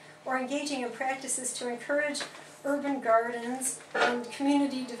legislation or engaging in practices to encourage urban gardens and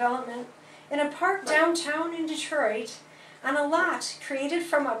community development. In a park downtown in Detroit, on a lot created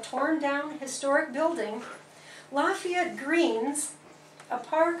from a torn-down historic building, Lafayette Greens, a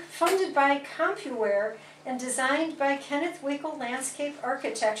park funded by CompuWare and designed by Kenneth Wickle Landscape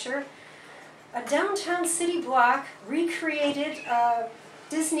Architecture, a downtown city block recreated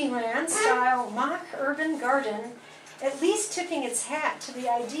Disneyland-style mock urban garden, at least tipping its hat to the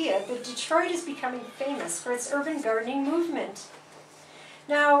idea that Detroit is becoming famous for its urban gardening movement.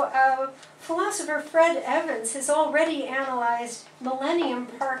 Now, philosopher Fred Evans has already analyzed Millennium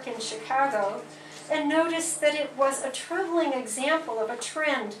Park in Chicago and noticed that it was a troubling example of a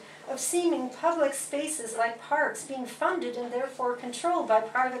trend of seeming public spaces like parks being funded and therefore controlled by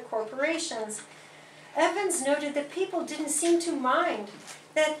private corporations. Evans noted that people didn't seem to mind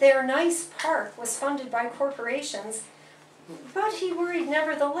that their nice park was funded by corporations, but he worried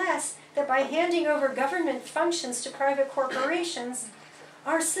nevertheless that by handing over government functions to private corporations,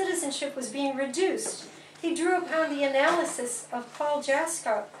 our citizenship was being reduced. He drew upon the analysis of Paul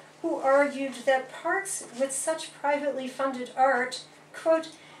Jaska, who argued that parks with such privately funded art, quote,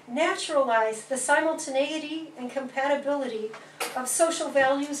 naturalize the simultaneity and compatibility of social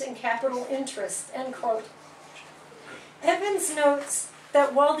values and capital interests, end quote. Evans notes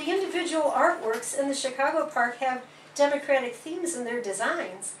that while the individual artworks in the Chicago park have democratic themes in their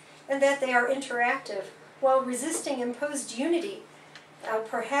designs, and that they are interactive, while resisting imposed unity.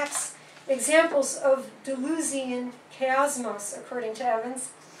 Perhaps examples of Deleuzian chiasmos, according to Evans,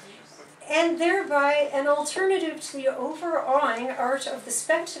 and thereby an alternative to the overawing art of the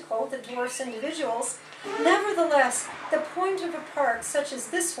spectacle that dwarfs individuals. Nevertheless, the point of a park such as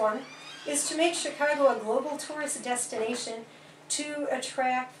this one is to make Chicago a global tourist destination to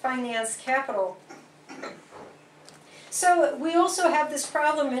attract finance capital. So we also have this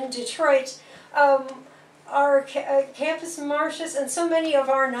problem in Detroit. Our campus marshes and so many of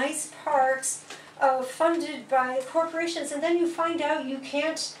our nice parks funded by corporations, and then you find out you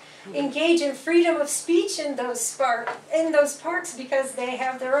can't engage in freedom of speech in those parks because they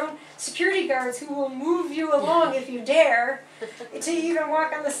have their own security guards who will move you along if you dare to even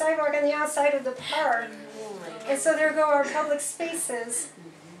walk on the sidewalk on the outside of the park. And so there go our public spaces.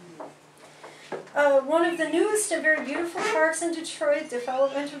 One of the newest and very beautiful parks in Detroit,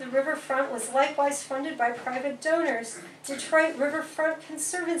 development of the riverfront, was likewise funded by private donors. Detroit Riverfront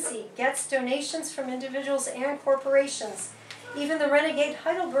Conservancy gets donations from individuals and corporations. Even the Renegade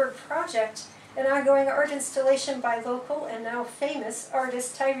Heidelberg Project, an ongoing art installation by local and now famous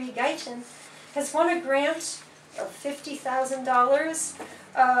artist Tyree Guyton, has won a grant of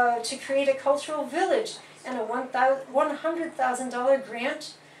 $50,000 to create a cultural village, and a $100,000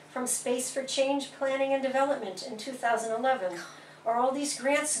 grant from Space for Change Planning and Development in 2011. Are all these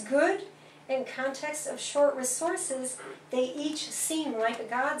grants good? In context of short resources, they each seem like a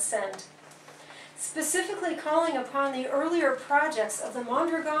godsend. Specifically calling upon the earlier projects of the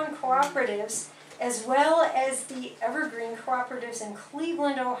Mondragon Cooperatives, as well as the Evergreen Cooperatives in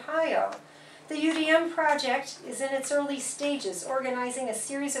Cleveland, Ohio. The UDM project is in its early stages, organizing a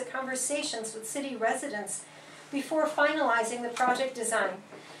series of conversations with city residents before finalizing the project design.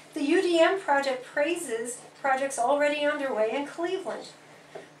 The UDM project praises projects already underway in Cleveland.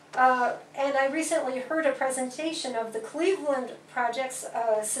 And I recently heard a presentation of the Cleveland project's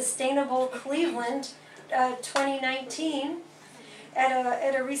Sustainable Cleveland 2019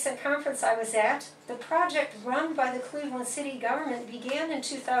 at a recent conference I was at. The project run by the Cleveland city government began in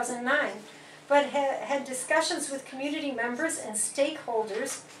 2009, but had discussions with community members and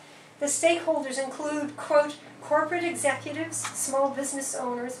stakeholders. The stakeholders include, quote, corporate executives, small business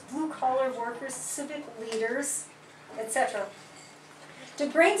owners, blue-collar workers, civic leaders, etc., to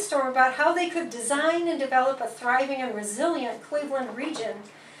brainstorm about how they could design and develop a thriving and resilient Cleveland region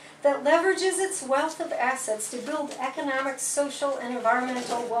that leverages its wealth of assets to build economic, social, and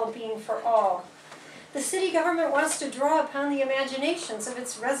environmental well-being for all. The city government wants to draw upon the imaginations of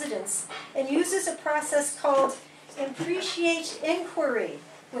its residents and uses a process called Appreciate Inquiry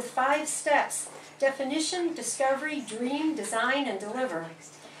with 5 steps: definition, discovery, dream, design, and deliver.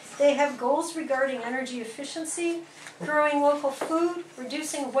 They have goals regarding energy efficiency, growing local food,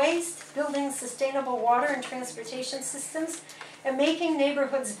 reducing waste, building sustainable water and transportation systems, and making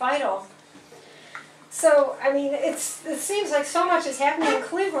neighborhoods vital. So, I mean, it seems like so much is happening in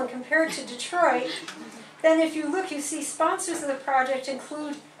Cleveland compared to Detroit. Then if you look, you see sponsors of the project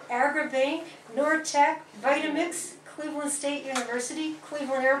include AgriBank, Nordtech, Vitamix, Cleveland State University,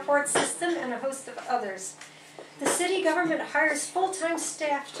 Cleveland Airport System, and a host of others. The city government hires full-time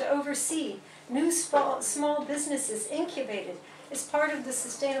staff to oversee new small businesses incubated as part of the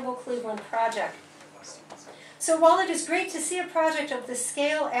Sustainable Cleveland project. So while it is great to see a project of this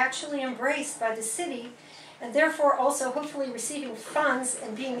scale actually embraced by the city, and therefore also hopefully receiving funds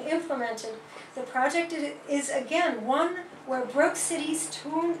and being implemented, the project is again one where broke cities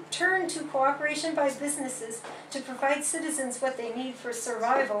turn to cooperation by businesses to provide citizens what they need for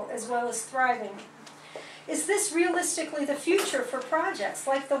survival as well as thriving. Is this realistically the future for projects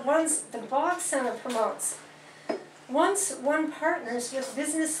like the ones the Bog Center promotes? Once one partners with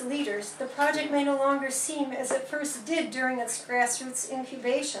business leaders, the project may no longer seem as it first did during its grassroots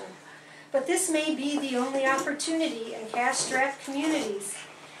incubation. But this may be the only opportunity in cash-strapped communities.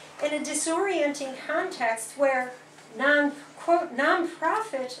 In a disorienting context where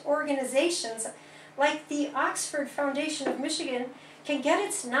non-profit organizations like the Oxford Foundation of Michigan can get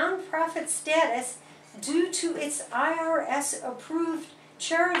its nonprofit status due to its IRS-approved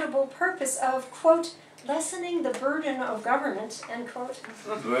charitable purpose of, quote, lessening the burden of government, end quote.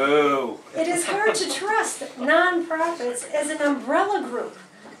 Whoa. It is hard to trust nonprofits as an umbrella group,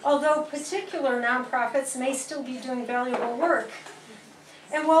 although particular nonprofits may still be doing valuable work.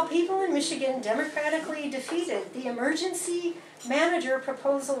 And while people in Michigan democratically defeated the emergency manager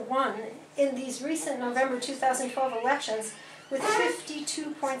proposal won in these recent November 2012 elections with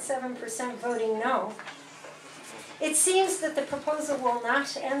 52.7% voting no, it seems that the proposal will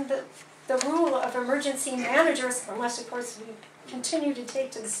not end the rule of emergency managers, unless of course we continue to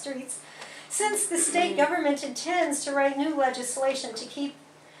take to the streets, since the state government intends to write new legislation to keep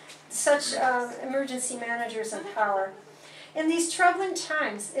such emergency managers in power. In these troubling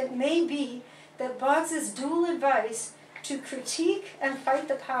times, it may be that Boggs's dual advice to critique and fight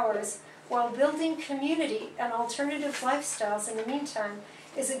the powers while building community and alternative lifestyles in the meantime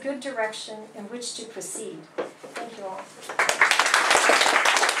is a good direction in which to proceed. Thank you all.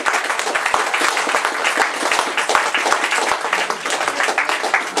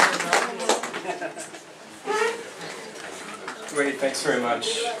 Great, thanks very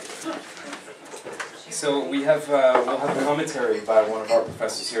much. So we'll have a commentary by one of our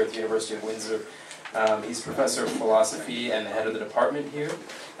professors here at the University of Windsor. He's professor of philosophy and the head of the department here.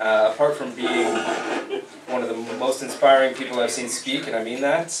 Apart from being one of the most inspiring people I've seen speak, and I mean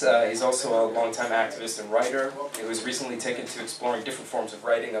that, he's also a longtime activist and writer who was recently taken to exploring different forms of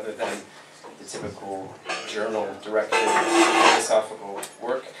writing other than the typical journal-directed philosophical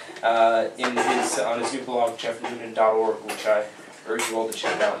work on his new blog, jeffrynoonan.org, which I urge you all to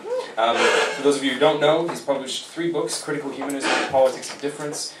check out. For those of you who don't know, he's published 3 books: Critical Humanism and Politics of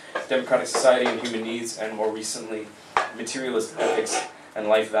Difference, Democratic Society and Human Needs, and more recently, Materialist Ethics and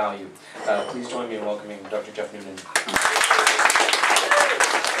Life Value. Please join me in welcoming Dr. Jeff Noonan.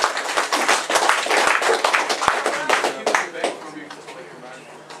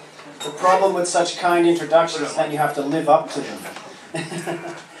 The problem with such kind introductions is then you have to live up to them.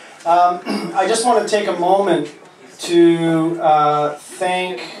 I just want to take a moment to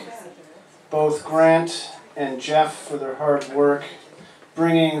thank both Grant and Jeff for their hard work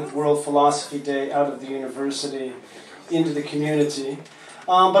bringing World Philosophy Day out of the university into the community.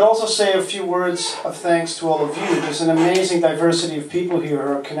 But also say a few words of thanks to all of you. There's an amazing diversity of people here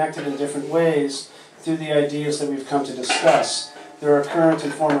who are connected in different ways through the ideas that we've come to discuss. There are current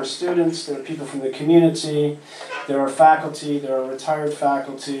and former students, there are people from the community, there are faculty, there are retired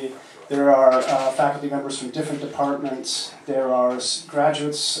faculty, there are faculty members from different departments, there are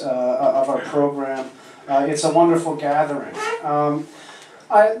graduates of our program. It's a wonderful gathering.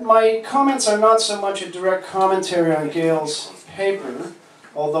 My comments are not so much a direct commentary on Gail's paper,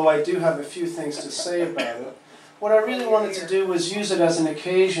 although I do have a few things to say about it. What I really wanted to do was use it as an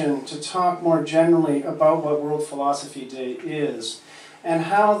occasion to talk more generally about what World Philosophy Day is and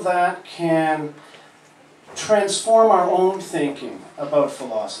how that can transform our own thinking about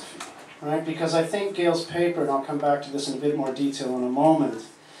philosophy, right? Because I think Gail's paper, and I'll come back to this in a bit more detail in a moment,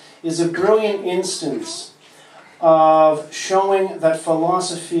 is a brilliant instance of showing that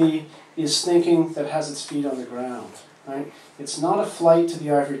philosophy is thinking that has its feet on the ground, right? It's not a flight to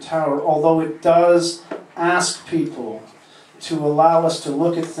the ivory tower, although it does ask people to allow us to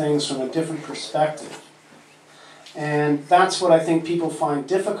look at things from a different perspective. And that's what I think people find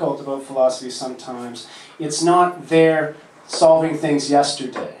difficult about philosophy sometimes. It's not there solving things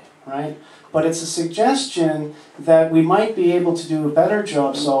yesterday, right? But it's a suggestion that we might be able to do a better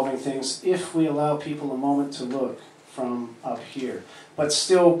job solving things if we allow people a moment to look from up here, but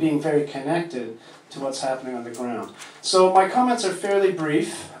still being very connected to what's happening on the ground. So my comments are fairly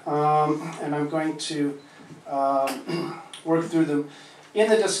brief, and I'm going to work through them. In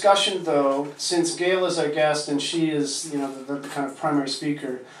the discussion, though, since Gail is our guest and she is, the kind of primary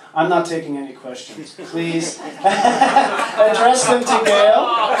speaker, I'm not taking any questions. Please address them to Gail.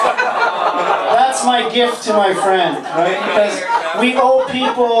 That's my gift to my friend, right? Because we owe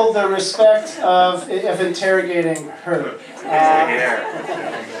people the respect of interrogating her.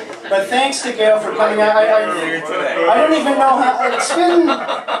 But thanks to Gail for coming out. I don't even know how. It's been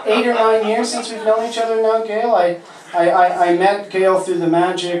 8 or 9 years since we've known each other now, Gail. I met Gail through the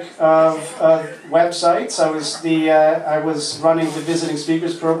magic of websites. I was running the Visiting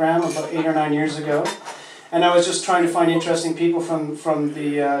Speakers program about 8 or 9 years ago, and I was just trying to find interesting people from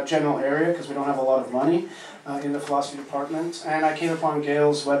the general area because we don't have a lot of money in the philosophy department. And I came upon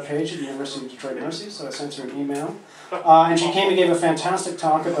Gail's webpage at the University of Detroit Mercy, so I sent her an email. And she came and gave a fantastic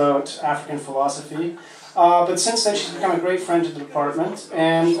talk about African philosophy. But since then, she's become a great friend to the department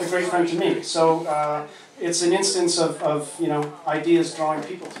and a great friend to me. So it's an instance of ideas drawing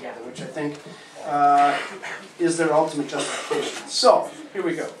people together, which I think is their ultimate justification. So here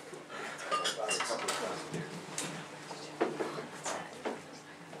we go.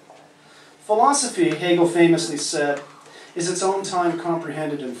 Philosophy, Hegel famously said, is its own time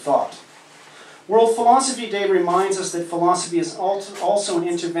comprehended in thought. World Philosophy Day reminds us that philosophy is also an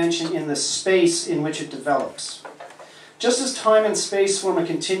intervention in the space in which it develops. Just as time and space form a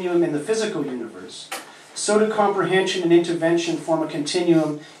continuum in the physical universe, so do comprehension and intervention form a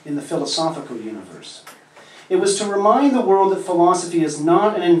continuum in the philosophical universe. It was to remind the world that philosophy is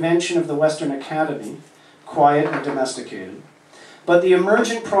not an invention of the Western Academy, quiet and domesticated, but the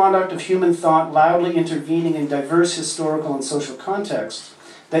emergent product of human thought loudly intervening in diverse historical and social contexts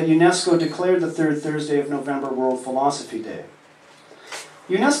that UNESCO declared the third Thursday of November World Philosophy Day.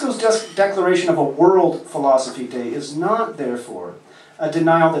 UNESCO's declaration of a World Philosophy Day is not, therefore, a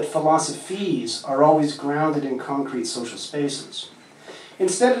denial that philosophies are always grounded in concrete social spaces.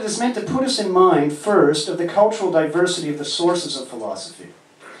 Instead, it is meant to put us in mind, first, of the cultural diversity of the sources of philosophy.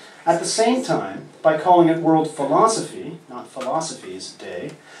 At the same time, by calling it World Philosophy, not Philosophies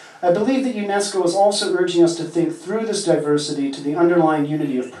Day, I believe that UNESCO is also urging us to think through this diversity to the underlying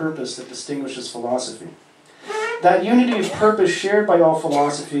unity of purpose that distinguishes philosophy. That unity of purpose shared by all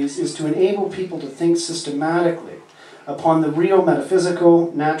philosophies is to enable people to think systematically upon the real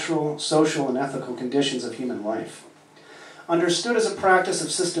metaphysical, natural, social, and ethical conditions of human life. Understood as a practice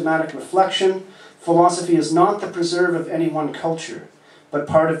of systematic reflection, philosophy is not the preserve of any one culture, but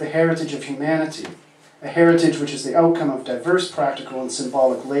part of the heritage of humanity, a heritage which is the outcome of diverse practical and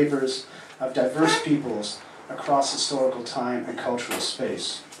symbolic labors of diverse peoples across historical time and cultural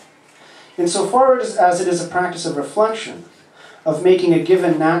space. Insofar as it is a practice of reflection, of making a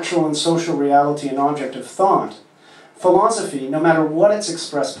given natural and social reality an object of thought, philosophy, no matter what its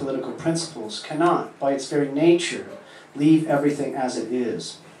expressed political principles, cannot, by its very nature, leave everything as it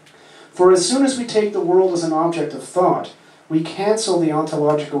is. For as soon as we take the world as an object of thought, we cancel the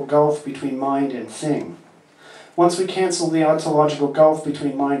ontological gulf between mind and thing. Once we cancel the ontological gulf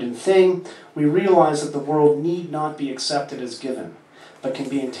between mind and thing, we realize that the world need not be accepted as given, but can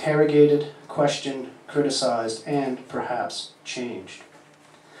be interrogated, questioned, criticized, and, perhaps, changed.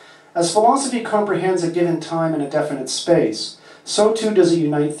 As philosophy comprehends a given time and a definite space, so too does it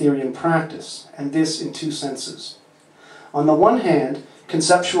unite theory and practice, and this in two senses. On the one hand,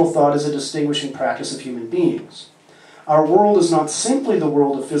 conceptual thought is a distinguishing practice of human beings. Our world is not simply the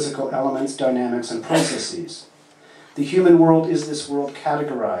world of physical elements, dynamics, and processes. The human world is this world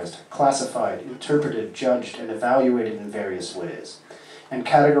categorized, classified, interpreted, judged, and evaluated in various ways. And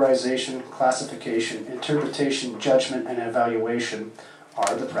categorization, classification, interpretation, judgment, and evaluation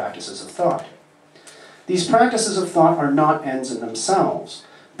are the practices of thought. These practices of thought are not ends in themselves,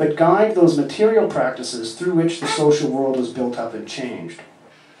 but guide those material practices through which the social world is built up and changed.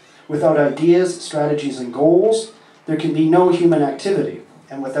 Without ideas, strategies, and goals, there can be no human activity,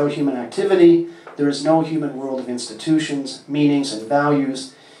 and without human activity, there is no human world of institutions, meanings, and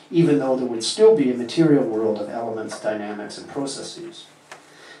values, even though there would still be a material world of elements, dynamics, and processes.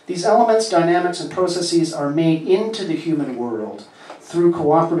 These elements, dynamics, and processes are made into the human world through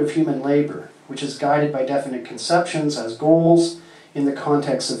cooperative human labor, which is guided by definite conceptions as goals in the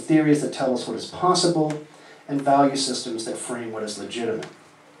context of theories that tell us what is possible and value systems that frame what is legitimate.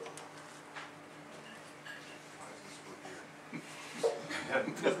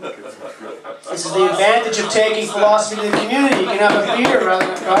 This is the advantage of taking philosophy to the community. You can have a beer rather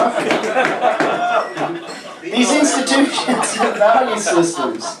than coffee. These institutions and value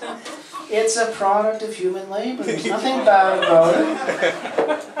systems, it's a product of human labor. There's nothing bad about it.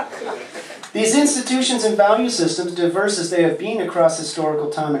 These institutions and value systems, diverse as they have been across historical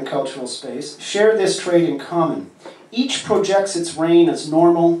time and cultural space, share this trait in common. Each projects its reign as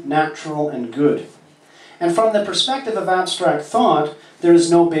normal, natural, and good. And from the perspective of abstract thought, there is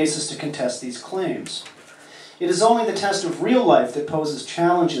no basis to contest these claims. It is only the test of real life that poses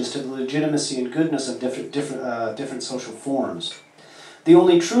challenges to the legitimacy and goodness of different social forms. The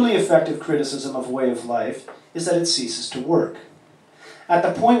only truly effective criticism of a way of life is that it ceases to work. At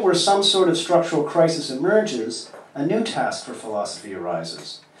the point where some sort of structural crisis emerges, a new task for philosophy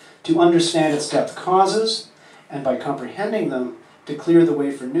arises: to understand its depth causes, and by comprehending them, to clear the way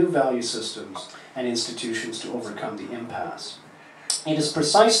for new value systems and institutions to overcome the impasse. It is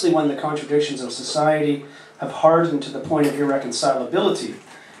precisely when the contradictions of society have hardened to the point of irreconcilability,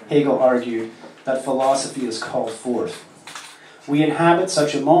 Hegel argued, that philosophy is called forth. We inhabit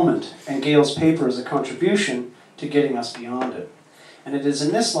such a moment, and Gail's paper is a contribution to getting us beyond it. And it is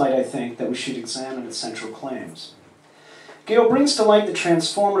in this light, I think, that we should examine its central claims. Gail brings to light the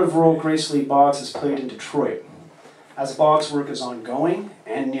transformative role Grace Lee Boggs has played in Detroit. As Boggs' work is ongoing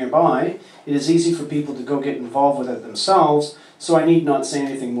and nearby, it is easy for people to go get involved with it themselves, so I need not say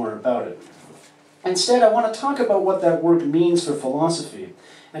anything more about it. Instead, I want to talk about what that work means for philosophy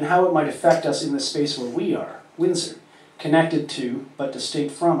and how it might affect us in the space where we are, Windsor, connected to, but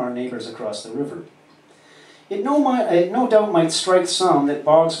distinct from, our neighbors across the river. It no doubt might strike some that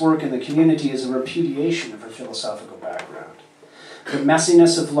Boggs' work in the community is a repudiation of her philosophical background. The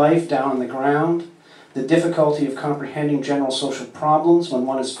messiness of life down on the ground, the difficulty of comprehending general social problems when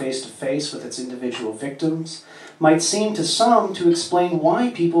one is face to face with its individual victims, might seem to some to explain why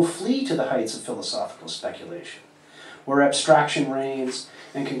people flee to the heights of philosophical speculation, where abstraction reigns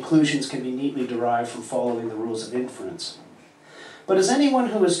and conclusions can be neatly derived from following the rules of inference. But as anyone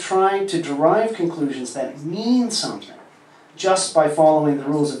who is trying to derive conclusions that mean something just by following the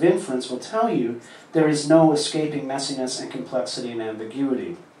rules of inference will tell you, there is no escaping messiness and complexity and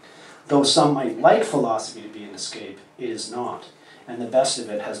ambiguity. Though some might like philosophy to be an escape, it is not, and the best of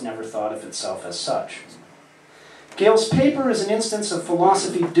it has never thought of itself as such. Gail's paper is an instance of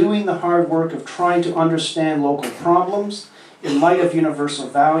philosophy doing the hard work of trying to understand local problems in light of universal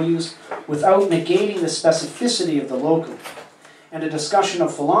values without negating the specificity of the local, and a discussion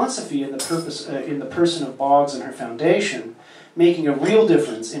of philosophy in the person of Boggs and her foundation, making a real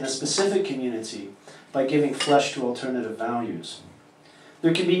difference in a specific community by giving flesh to alternative values.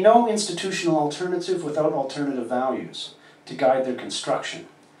 There can be no institutional alternative without alternative values to guide their construction.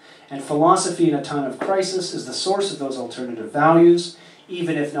 And philosophy in a time of crisis is the source of those alternative values,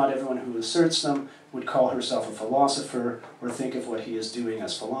 even if not everyone who asserts them would call herself a philosopher or think of what he is doing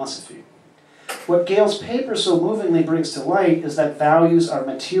as philosophy. What Gail's paper so movingly brings to light is that values are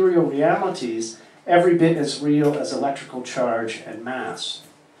material realities every bit as real as electrical charge and mass.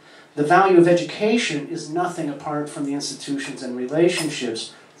 The value of education is nothing apart from the institutions and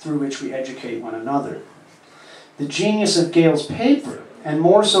relationships through which we educate one another. The genius of Gail's paper, and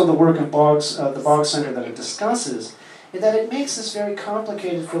more so the work of the Boggs Center that it discusses, is that it makes this very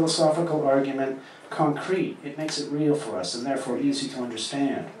complicated philosophical argument concrete. It makes it real for us and therefore easy to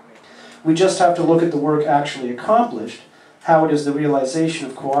understand. We just have to look at the work actually accomplished, how it is the realization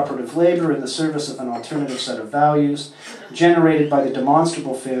of cooperative labor in the service of an alternative set of values generated by the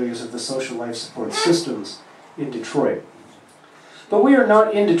demonstrable failures of the social life support systems in Detroit. But we are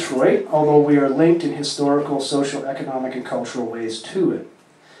not in Detroit, although we are linked in historical, social, economic, and cultural ways to it.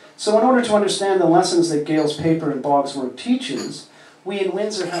 So in order to understand the lessons that Gail's paper and Boggs' work teaches, we in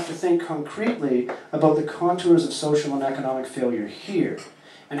Windsor have to think concretely about the contours of social and economic failure here,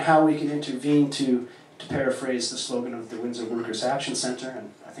 and how we can intervene to paraphrase the slogan of the Windsor Workers' Action Center,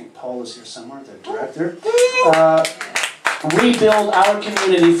 and I think Paul is here somewhere, the director, rebuild our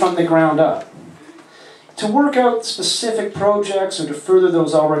community from the ground up. To work out specific projects or to further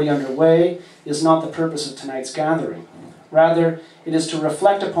those already underway is not the purpose of tonight's gathering. Rather, it is to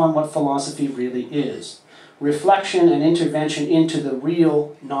reflect upon what philosophy really is. Reflection and intervention into the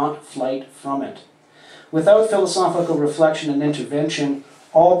real, not flight from it. Without philosophical reflection and intervention,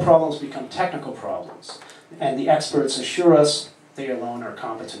 all problems become technical problems, and the experts assure us they alone are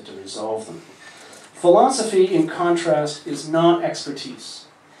competent to resolve them. Philosophy, in contrast, is not expertise.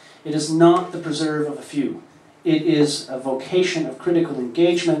 It is not the preserve of a few. It is a vocation of critical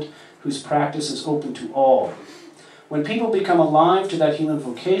engagement whose practice is open to all. When people become alive to that human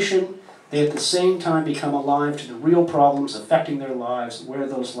vocation, they at the same time become alive to the real problems affecting their lives, where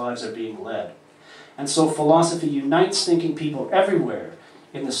those lives are being led. And so philosophy unites thinking people everywhere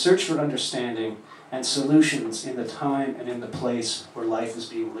in the search for understanding and solutions in the time and in the place where life is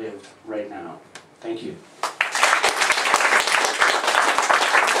being lived right now. Thank you.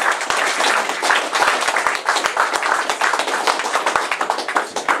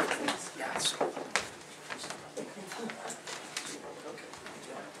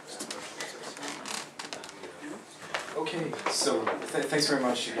 Okay, so thanks very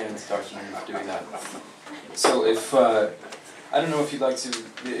much again to Dr. Noonan for doing that. So if, I don't know if you'd like to,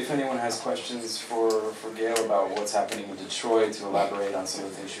 if anyone has questions for Gail about what's happening in Detroit, to elaborate on some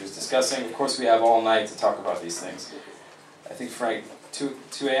of the things she was discussing. Of course, we have all night to talk about these things. I think, Frank, 2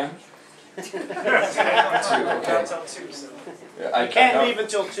 a.m.? 2, okay. I can't leave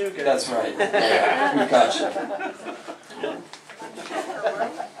until 2, guys. That's right. Yeah, we got you.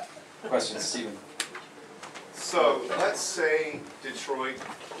 Questions, Stephen? So, let's say Detroit,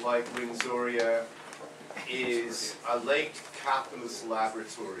 like Windsor, is a late capitalist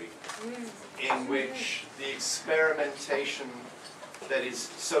laboratory in which the experimentation that is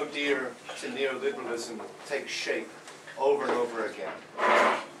so dear to neoliberalism takes shape over and over again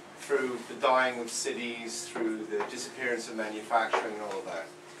through the dying of cities, through the disappearance of manufacturing and all of that.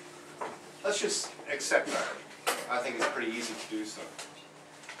 Let's just accept that. I think it's pretty easy to do so.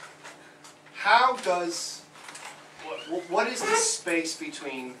 How does, what is the space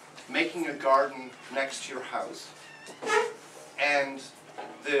between making a garden next to your house and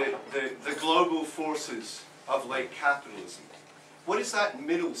the global forces of late capitalism? What is that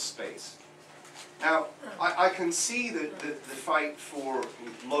middle space? Now, I can see the fight for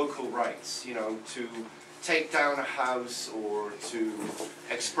local rights, you know, to take down a house or to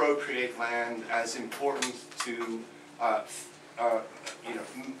expropriate land as important to, you know,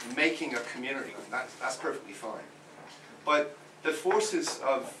 making a community. That's perfectly fine. But the forces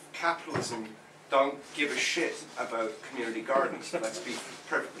of capitalism don't give a shit about community gardens. Let's be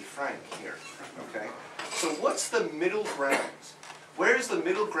perfectly frank here, okay? So what's the middle ground? Where is the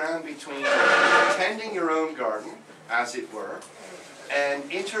middle ground between tending your own garden, as it were, and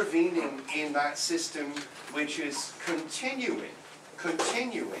intervening in that system which is continuing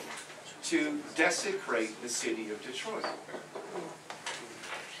to desecrate the city of Detroit?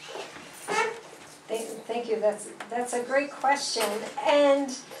 Thank you. That's a great question, and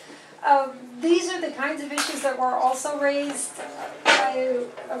these are the kinds of issues that were also raised. I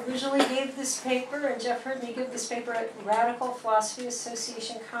originally gave this paper, and Jeff heard me give this paper at Radical Philosophy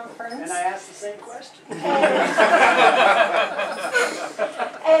Association conference. And I asked the same question.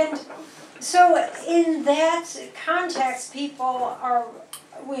 And so in that context, we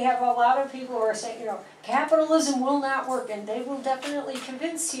have a lot of people who are saying, capitalism will not work, and they will definitely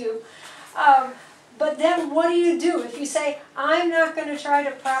convince you. But then what do you do if you say, I'm not going to try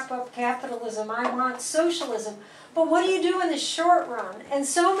to prop up capitalism, I want socialism? But what do you do in the short run? And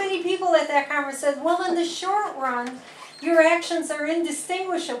so many people at that conference said, well, in the short run, your actions are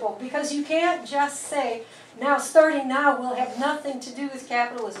indistinguishable, because you can't just say, starting now, we'll have nothing to do with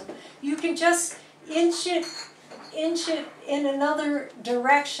capitalism. You can just inch it in another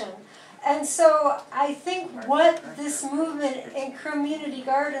direction. And so I think what this movement in community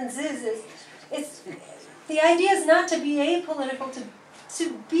gardens is the idea is not to be apolitical,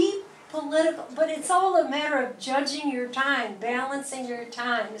 to be political, but it's all a matter of judging your time, balancing your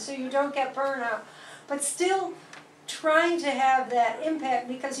time, so you don't get burned out, but still trying to have that impact,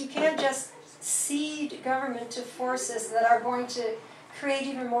 because you can't just cede government to forces that are going to create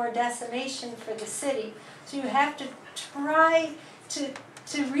even more decimation for the city. So you have to try to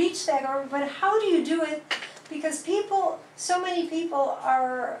reach that government, but how do you do it? Because so many people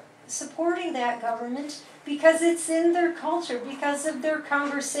are supporting that government because it's in their culture, because of their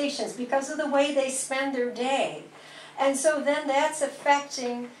conversations, because of the way they spend their day. And so then that's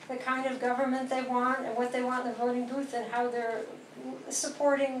affecting the kind of government they want and what they want in the voting booth and how they're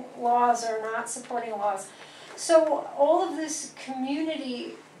supporting laws or not supporting laws. So all of this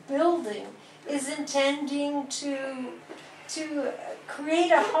community building is intending to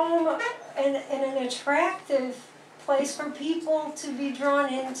create a home and an attractive place for people to be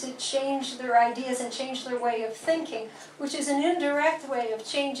drawn in to change their ideas and change their way of thinking, which is an indirect way of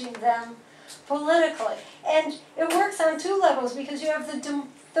changing them politically. And it works on two levels, because you have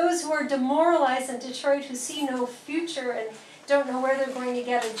those who are demoralized in Detroit who see no future and don't know where they're going to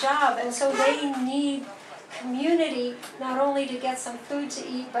get a job, and so they need community not only to get some food to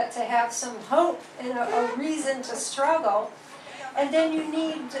eat, but to have some hope and a reason to struggle. And then you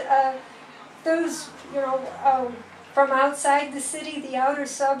need those, from outside the city, the outer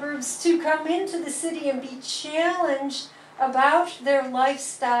suburbs, to come into the city and be challenged about their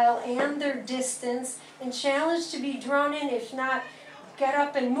lifestyle and their distance, and challenged to be drawn in, if not get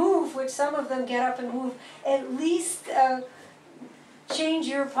up and move, which some of them get up and move, at least change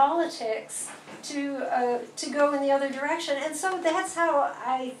your politics to go in the other direction. And so that's how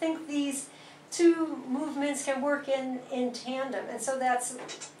I think these two movements can work in tandem. And so that's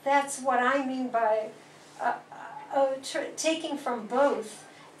what I mean by taking from both,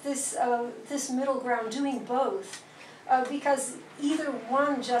 this middle ground, doing both, because either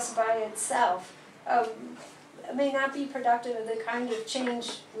one just by itself may not be productive of the kind of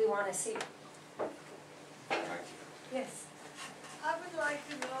change we want to see. Thank you. Yes? I would like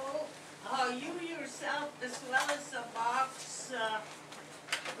to know how you yourself, as well as the Marx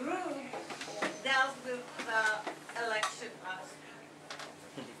group, dealt with the election last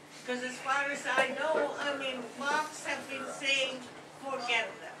year. Because as far as I know, Marx have been saying, forget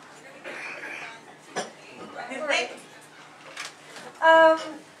them. Did they?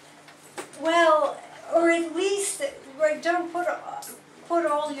 Well, or at least, right, don't put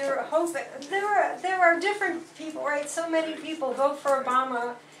all your hope in. There are different people, right? So many people vote for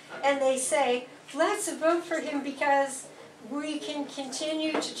Obama, and they say, let's vote for him because we can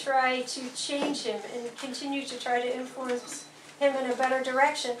continue to try to change him and continue to try to influence him in a better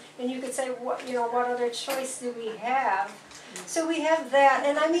direction. And you could say, what other choice do we have? So we have that.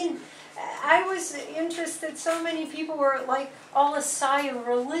 And I was interested, so many people were like all a sigh of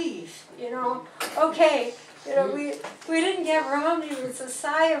relief, Okay, we didn't get Romney, it's a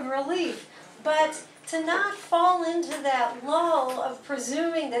sigh of relief. But to not fall into that lull of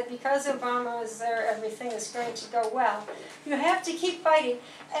presuming that because Obama is there, everything is going to go well. You have to keep fighting.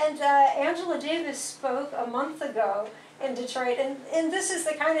 And Angela Davis spoke a month ago in Detroit, and this is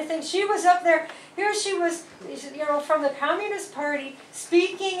the kind of thing, she was up there, here she was, from the Communist Party,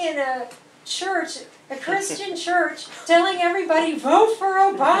 speaking in church, a Christian church, telling everybody, vote for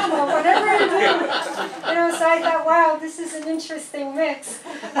Obama, whatever you do. You know, so I thought, wow, this is an interesting mix.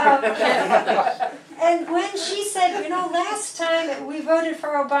 And when she said, you know, last time we voted for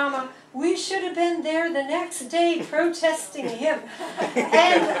Obama, we should have been there the next day protesting him.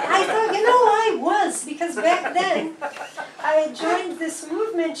 And I thought, you know, I was, because back then I joined this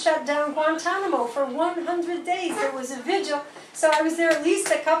movement, shut down Guantanamo for 100 days. There was a vigil, so I was there at least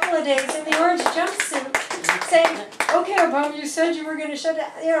a couple of days in the orange jumpsuit saying, okay, Obama, you said you were going to shut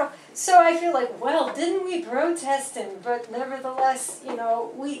down, you know. So I feel like, well, didn't we protest him? But nevertheless, you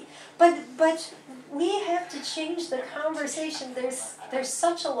know, but we have to change the conversation. There's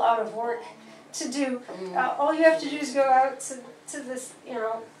such a lot of work to do. All you have to do is go out to this, you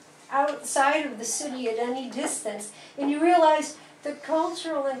know, outside of the city at any distance, and you realize the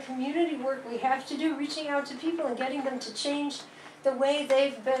cultural and community work we have to do, reaching out to people and getting them to change the way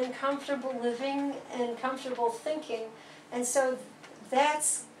they've been comfortable living and comfortable thinking. And so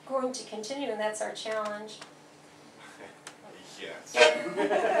that's going to continue, and that's our challenge. Yes.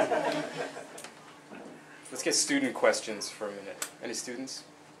 Let's get student questions for a minute. Any students?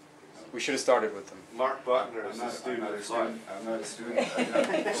 We should have started with them. Mark Buckner is I'm a student not a of student. life. I'm not a student. I'm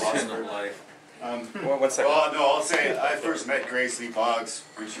a philosopher of life. One second. Well, no, I'll say I first met Grace Lee Boggs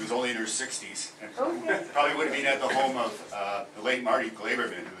when she was only in her 60s. And Okay. probably would have been at the home of the late Marty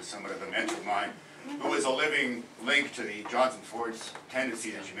Glaberman, who was somewhat of a mentor of mine, who was a living link to the Johnson Ford's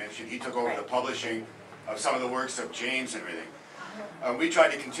tendency that you mentioned. He took over the publishing of some of the works of James and everything. We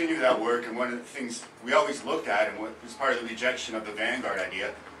tried to continue that work, and one of the things we always looked at, and what was part of the rejection of the vanguard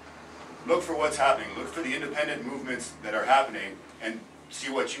idea, look for what's happening, look for the independent movements that are happening, and see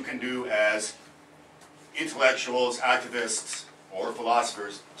what you can do as intellectuals, activists, or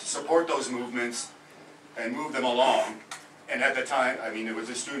philosophers to support those movements and move them along. And at the time, I mean, it was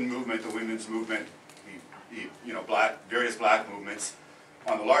the student movement, the women's movement, the you know, various black movements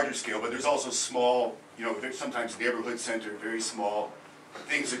on the larger scale, but there's also small, you know, sometimes neighborhood centered, very small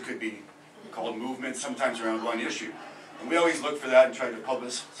things that could be called movements, sometimes around one issue. And we always look for that and try to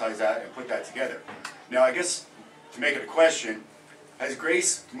publicize that and put that together. Now, I guess, to make it a question, has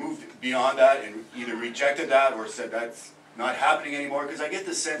Grace moved beyond that and either rejected that or said that's not happening anymore? Because I get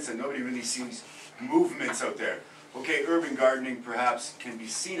the sense that nobody really sees movements out there. Okay, urban gardening perhaps can be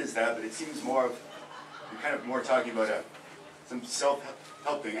seen as that, but it seems more of, you're kind of more talking about some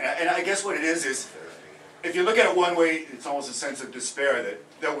self-helping. And I guess what it is, if you look at it one way, it's almost a sense of despair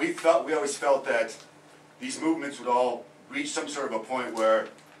that we always felt that these movements would all reach some sort of a point where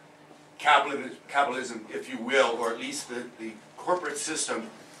capitalism, if you will, or at least the corporate system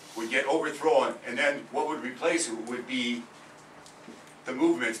would get overthrown, and then what would replace it would be the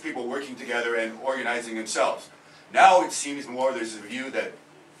movements, people working together and organizing themselves. Now it seems more there's a view that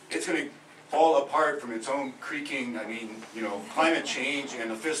it's going to fall apart from its own creaking, I mean, you know, climate change and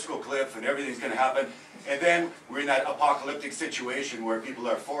the fiscal cliff and everything's going to happen. And then we're in that apocalyptic situation where people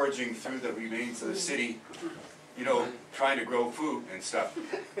are foraging through the remains of the city, you know, trying to grow food and stuff.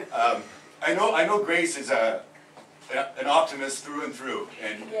 I know Grace is an optimist through and through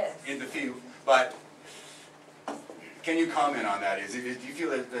and Yes. in the field, but can you comment on that? Do you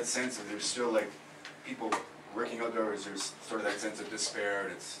feel that sense of there's still like people working out there, or is there sort of that sense of despair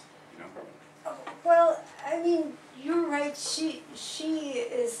and it's, you know? Well, I mean, you're right. She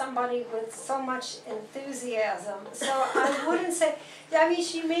is somebody with so much enthusiasm. So I wouldn't say, I mean,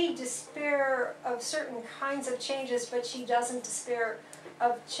 she may despair of certain kinds of changes, but she doesn't despair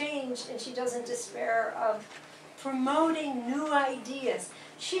of change, and she doesn't despair of promoting new ideas.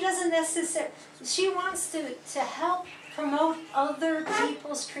 She doesn't necessarily, she wants to help promote other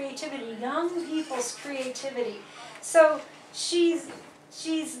people's creativity, young people's creativity. So she's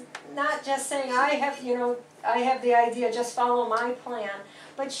not just saying, I have the idea, just follow my plan.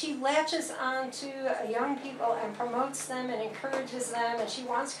 But she latches on to young people and promotes them and encourages them, and she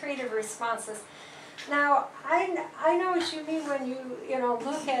wants creative responses. Now, I know what you mean when you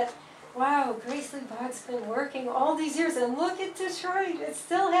look at, wow, Grace Lee Boggs been working all these years, and look at Detroit, it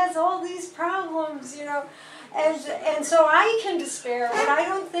still has all these problems, and so I can despair, but I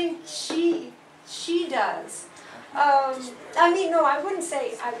don't think she does. I mean, no, I wouldn't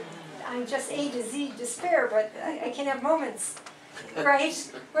say I'm just A to Z despair, but I can have moments, right,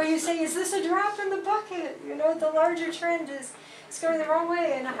 where you say, is this a drop in the bucket? The larger trend is going the wrong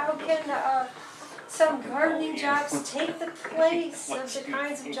way, and how can some gardening jobs take the place of the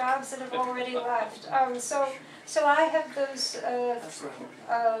kinds of jobs that have already left? So I have those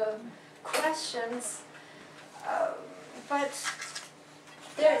questions, but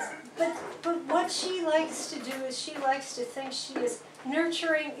what she likes to do is she likes to think she is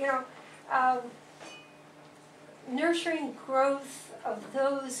nurturing. nurturing growth of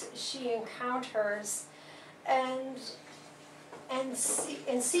those she encounters, and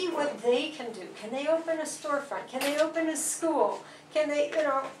see what they can do. Can they open a storefront? Can they open a school? Can they, you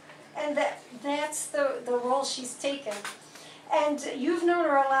know, and that's the role she's taken. And you've known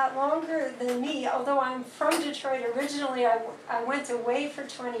her a lot longer than me, although I'm from Detroit originally. I went away for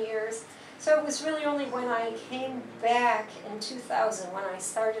 20 years. So it was really only when I came back in 2000, when I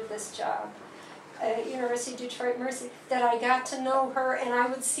started this job at University of Detroit Mercy, that I got to know her, and I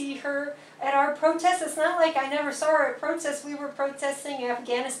would see her at our protests. It's not like I never saw her at protests. We were protesting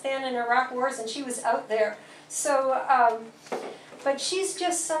Afghanistan and Iraq wars, and she was out there. So, but she's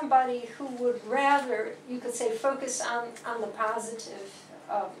just somebody who would rather, you could say, focus on the positive,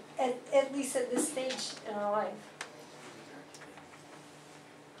 at least at this stage in her life.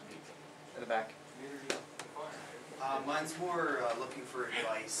 In the back. Mine's more looking for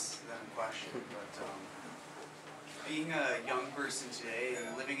advice than a question, but being a young person today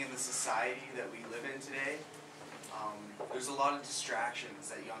and living in the society that we live in today, there's a lot of distractions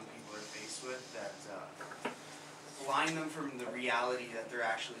that young people are faced with that blind them from the reality that they're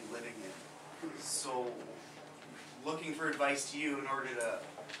actually living in. So looking for advice to you in order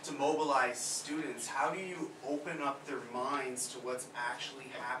to mobilize students, how do you open up their minds to what's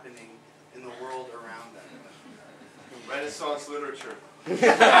actually happening in the world around them? Renaissance literature. I'm going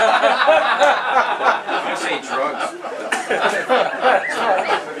to say drugs.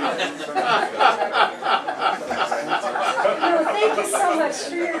 No, thank you so much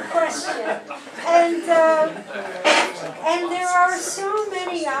for your question. And there are so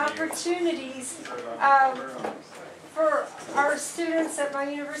many opportunities for our students at my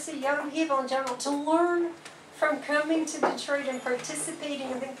university, young people in general, to learn from coming to Detroit and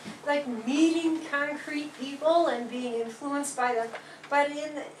participating in things like meeting concrete people and being influenced by them. But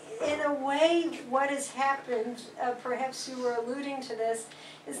in a way, what has happened, perhaps you were alluding to this,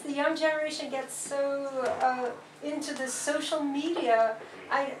 is the young generation gets so into the social media.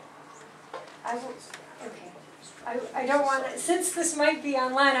 I don't want to, since this might be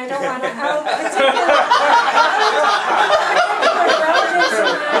online, I don't want to out particular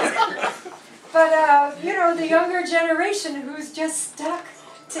relatives. But, you know, the younger generation who's just stuck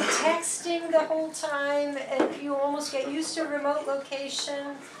to texting the whole time, and you almost get used to remote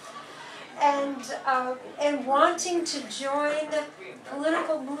location, and wanting to join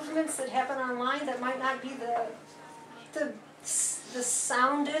political movements that happen online that might not be the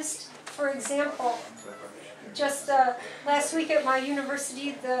soundest. For example, just last week at my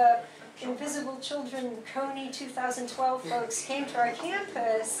university, the Invisible Children Coney 2012 folks came to our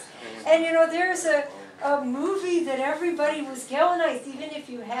campus, and you know, there's a movie that everybody was galvanized, even if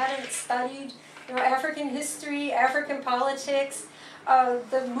you hadn't studied, you know, African history, African politics.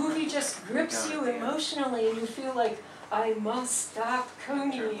 The movie just grips you emotionally, and you feel like, I must stop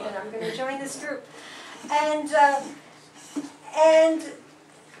Coney, and I'm going to join this group.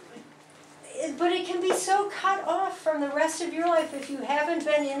 But it can be so cut off from the rest of your life if you haven't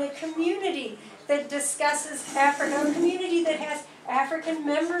been in a community that discusses Africa, a community that has African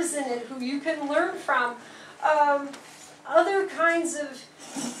members in it who you can learn from. Other kinds of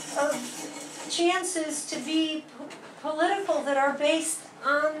chances to be political that are based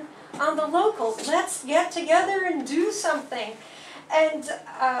on the local. Let's get together and do something. And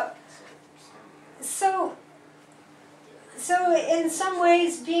so in some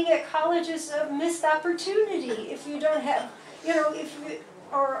ways, being at college is a missed opportunity if you don't have, you know, if you,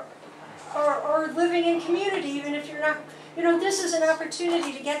 or living in community, even if you're not, you know, this is an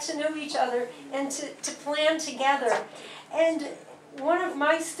opportunity to get to know each other and to plan together. And one of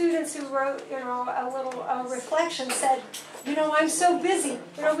my students who wrote, you know, a little reflection said, you know, I'm so busy.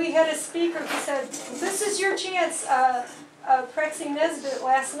 You know, we had a speaker who said, this is your chance. Prexy Nesbitt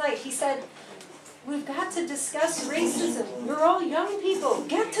last night, he said, we've got to discuss racism. You're all young people.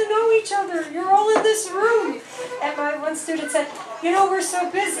 Get to know each other. You're all in this room. And my one student said, you know, we're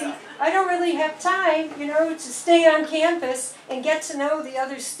so busy. I don't really have time, you know, to stay on campus and get to know the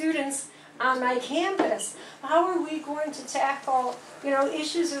other students on my campus. How are we going to tackle, you know,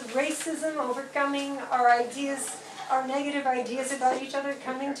 issues of racism, overcoming our ideas, our negative ideas about each other,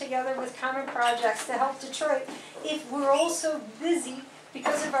 coming together with common projects to help Detroit, if we're all so busy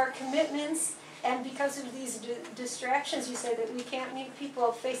because of our commitments And because of these distractions, you say that we can't meet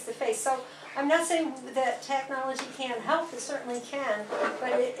people face to face. So I'm not saying that technology can't help, it certainly can,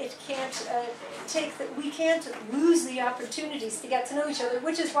 but it can't we can't lose the opportunities to get to know each other,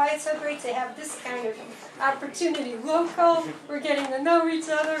 which is why it's so great to have this kind of opportunity local. We're getting to know each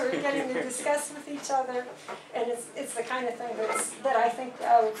other, we're getting to discuss with each other, and it's the kind of thing that I think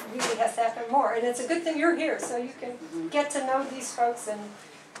really has to happen more. And it's a good thing you're here, so you can get to know these folks and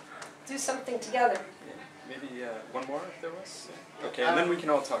do something together. Maybe one more if there was? Okay, and then we can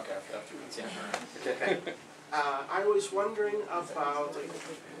all talk afterwards. Yeah. Okay. I was wondering about,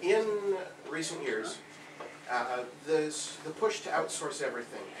 in recent years, the push to outsource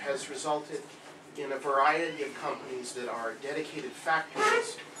everything has resulted in a variety of companies that are dedicated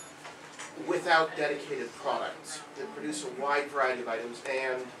factories without dedicated products that produce a wide variety of items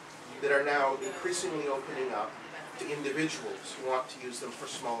and that are now increasingly opening up to individuals who want to use them for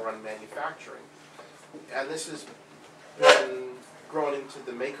small run manufacturing. And this has been grown into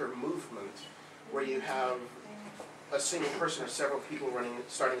the maker movement, where you have a single person or several people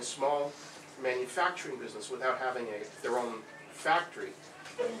starting a small manufacturing business without having their own factory.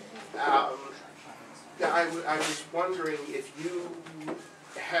 I was wondering if you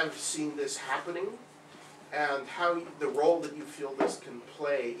have seen this happening, and how the role that you feel this can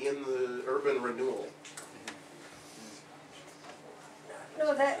play in the urban renewal.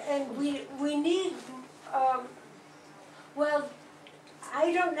 No, and we need, well,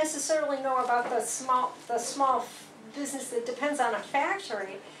 I don't necessarily know about the small business that depends on a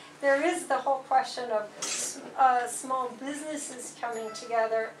factory. There is the whole question of small businesses coming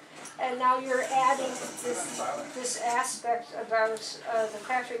together, and now you're adding this aspect about the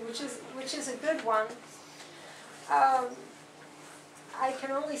factory, which is a good one. I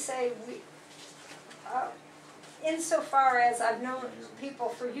can only say insofar as I've known people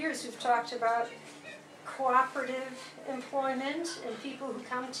for years who've talked about cooperative employment and people who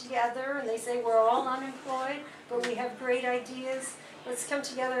come together and they say we're all unemployed, but we have great ideas. Let's come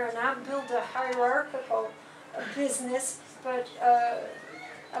together and not build a hierarchical business, but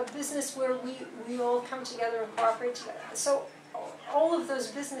a business where we all come together and cooperate together. So all of those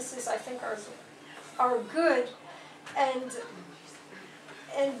businesses, I think, are good, and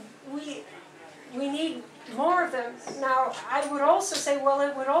we need more of them. Now, I would also say, well,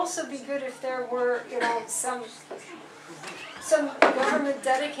 it would also be good if there were, some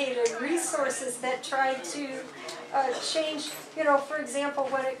government-dedicated resources that tried to change, for example,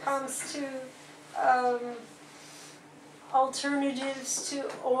 when it comes to alternatives to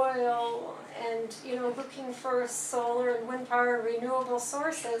oil and, looking for solar and wind power and renewable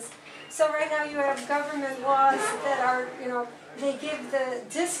sources. So right now you have government laws that are, they give the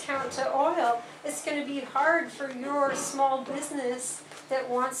discount to oil. It's going to be hard for your small business that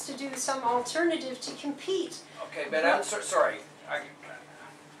wants to do some alternative to compete. Okay, but I'm sorry.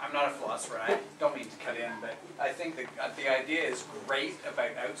 I'm not a philosopher, and I don't mean to cut in, but I think the idea is great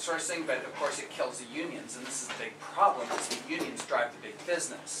about outsourcing, but of course it kills the unions, and this is a big problem, because the unions drive the big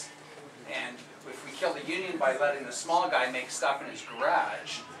business. And if we kill the union by letting the small guy make stuff in his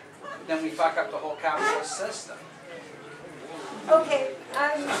garage, then we fuck up the whole capitalist system. Okay,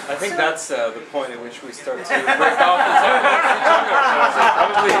 I think that's the point at which we start to break off and talk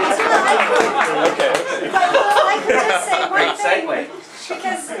about okay. Well, I could just say one Great thing. segue.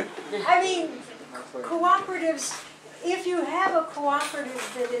 Because, cooperatives, if you have a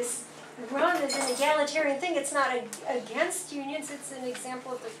cooperative that is run as an egalitarian thing, it's not against unions, it's an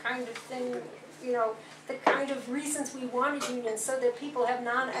example of the kind of thing, the kind of reasons we want a union, so that people have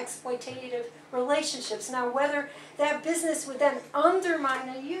non-exploitative relationships. Now, whether that business would then undermine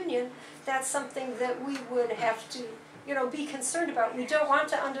a union, that's something that we would have to, be concerned about. We don't want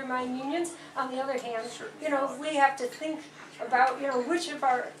to undermine unions. On the other hand, we have to think about, which of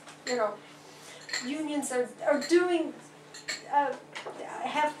our, unions are doing,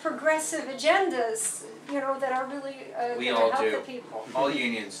 have progressive agendas, that are really we going all to help do. the people. All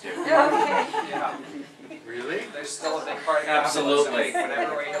unions do. Okay. Yeah. Really? There's still a big part of Absolutely. capitalism,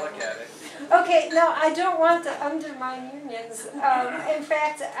 whatever way you look at it. Okay, no, I don't want to undermine unions. In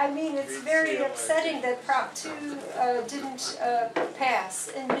fact, it's very upsetting that Prop 2 didn't pass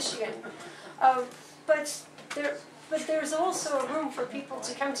in Michigan. But there's also a room for people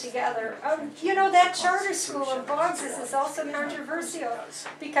to come together. That charter school in Boggs is also controversial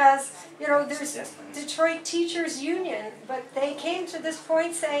because, there's Detroit Teachers Union, but they came to this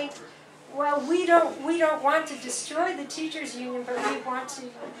point saying, well, we don't want to destroy the teachers union, but we want to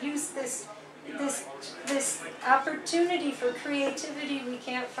use this opportunity for creativity we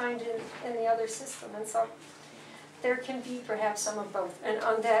can't find in the other system. And so there can be perhaps some of both. And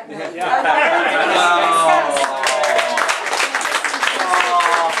on that note,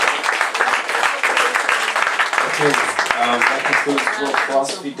 Okay, that concludes World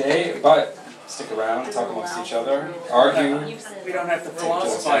Philosophy Day, but stick around, talk amongst each other, argue. We don't have to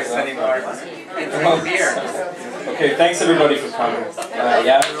philosophize anymore. And drink beer. Okay, thanks everybody for coming.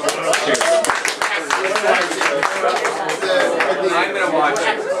 Yeah, cheers. I'm gonna watch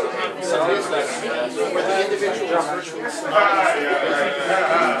it. Were the individual virtuals?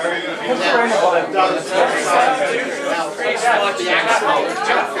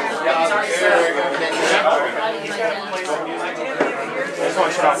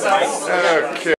 Okay.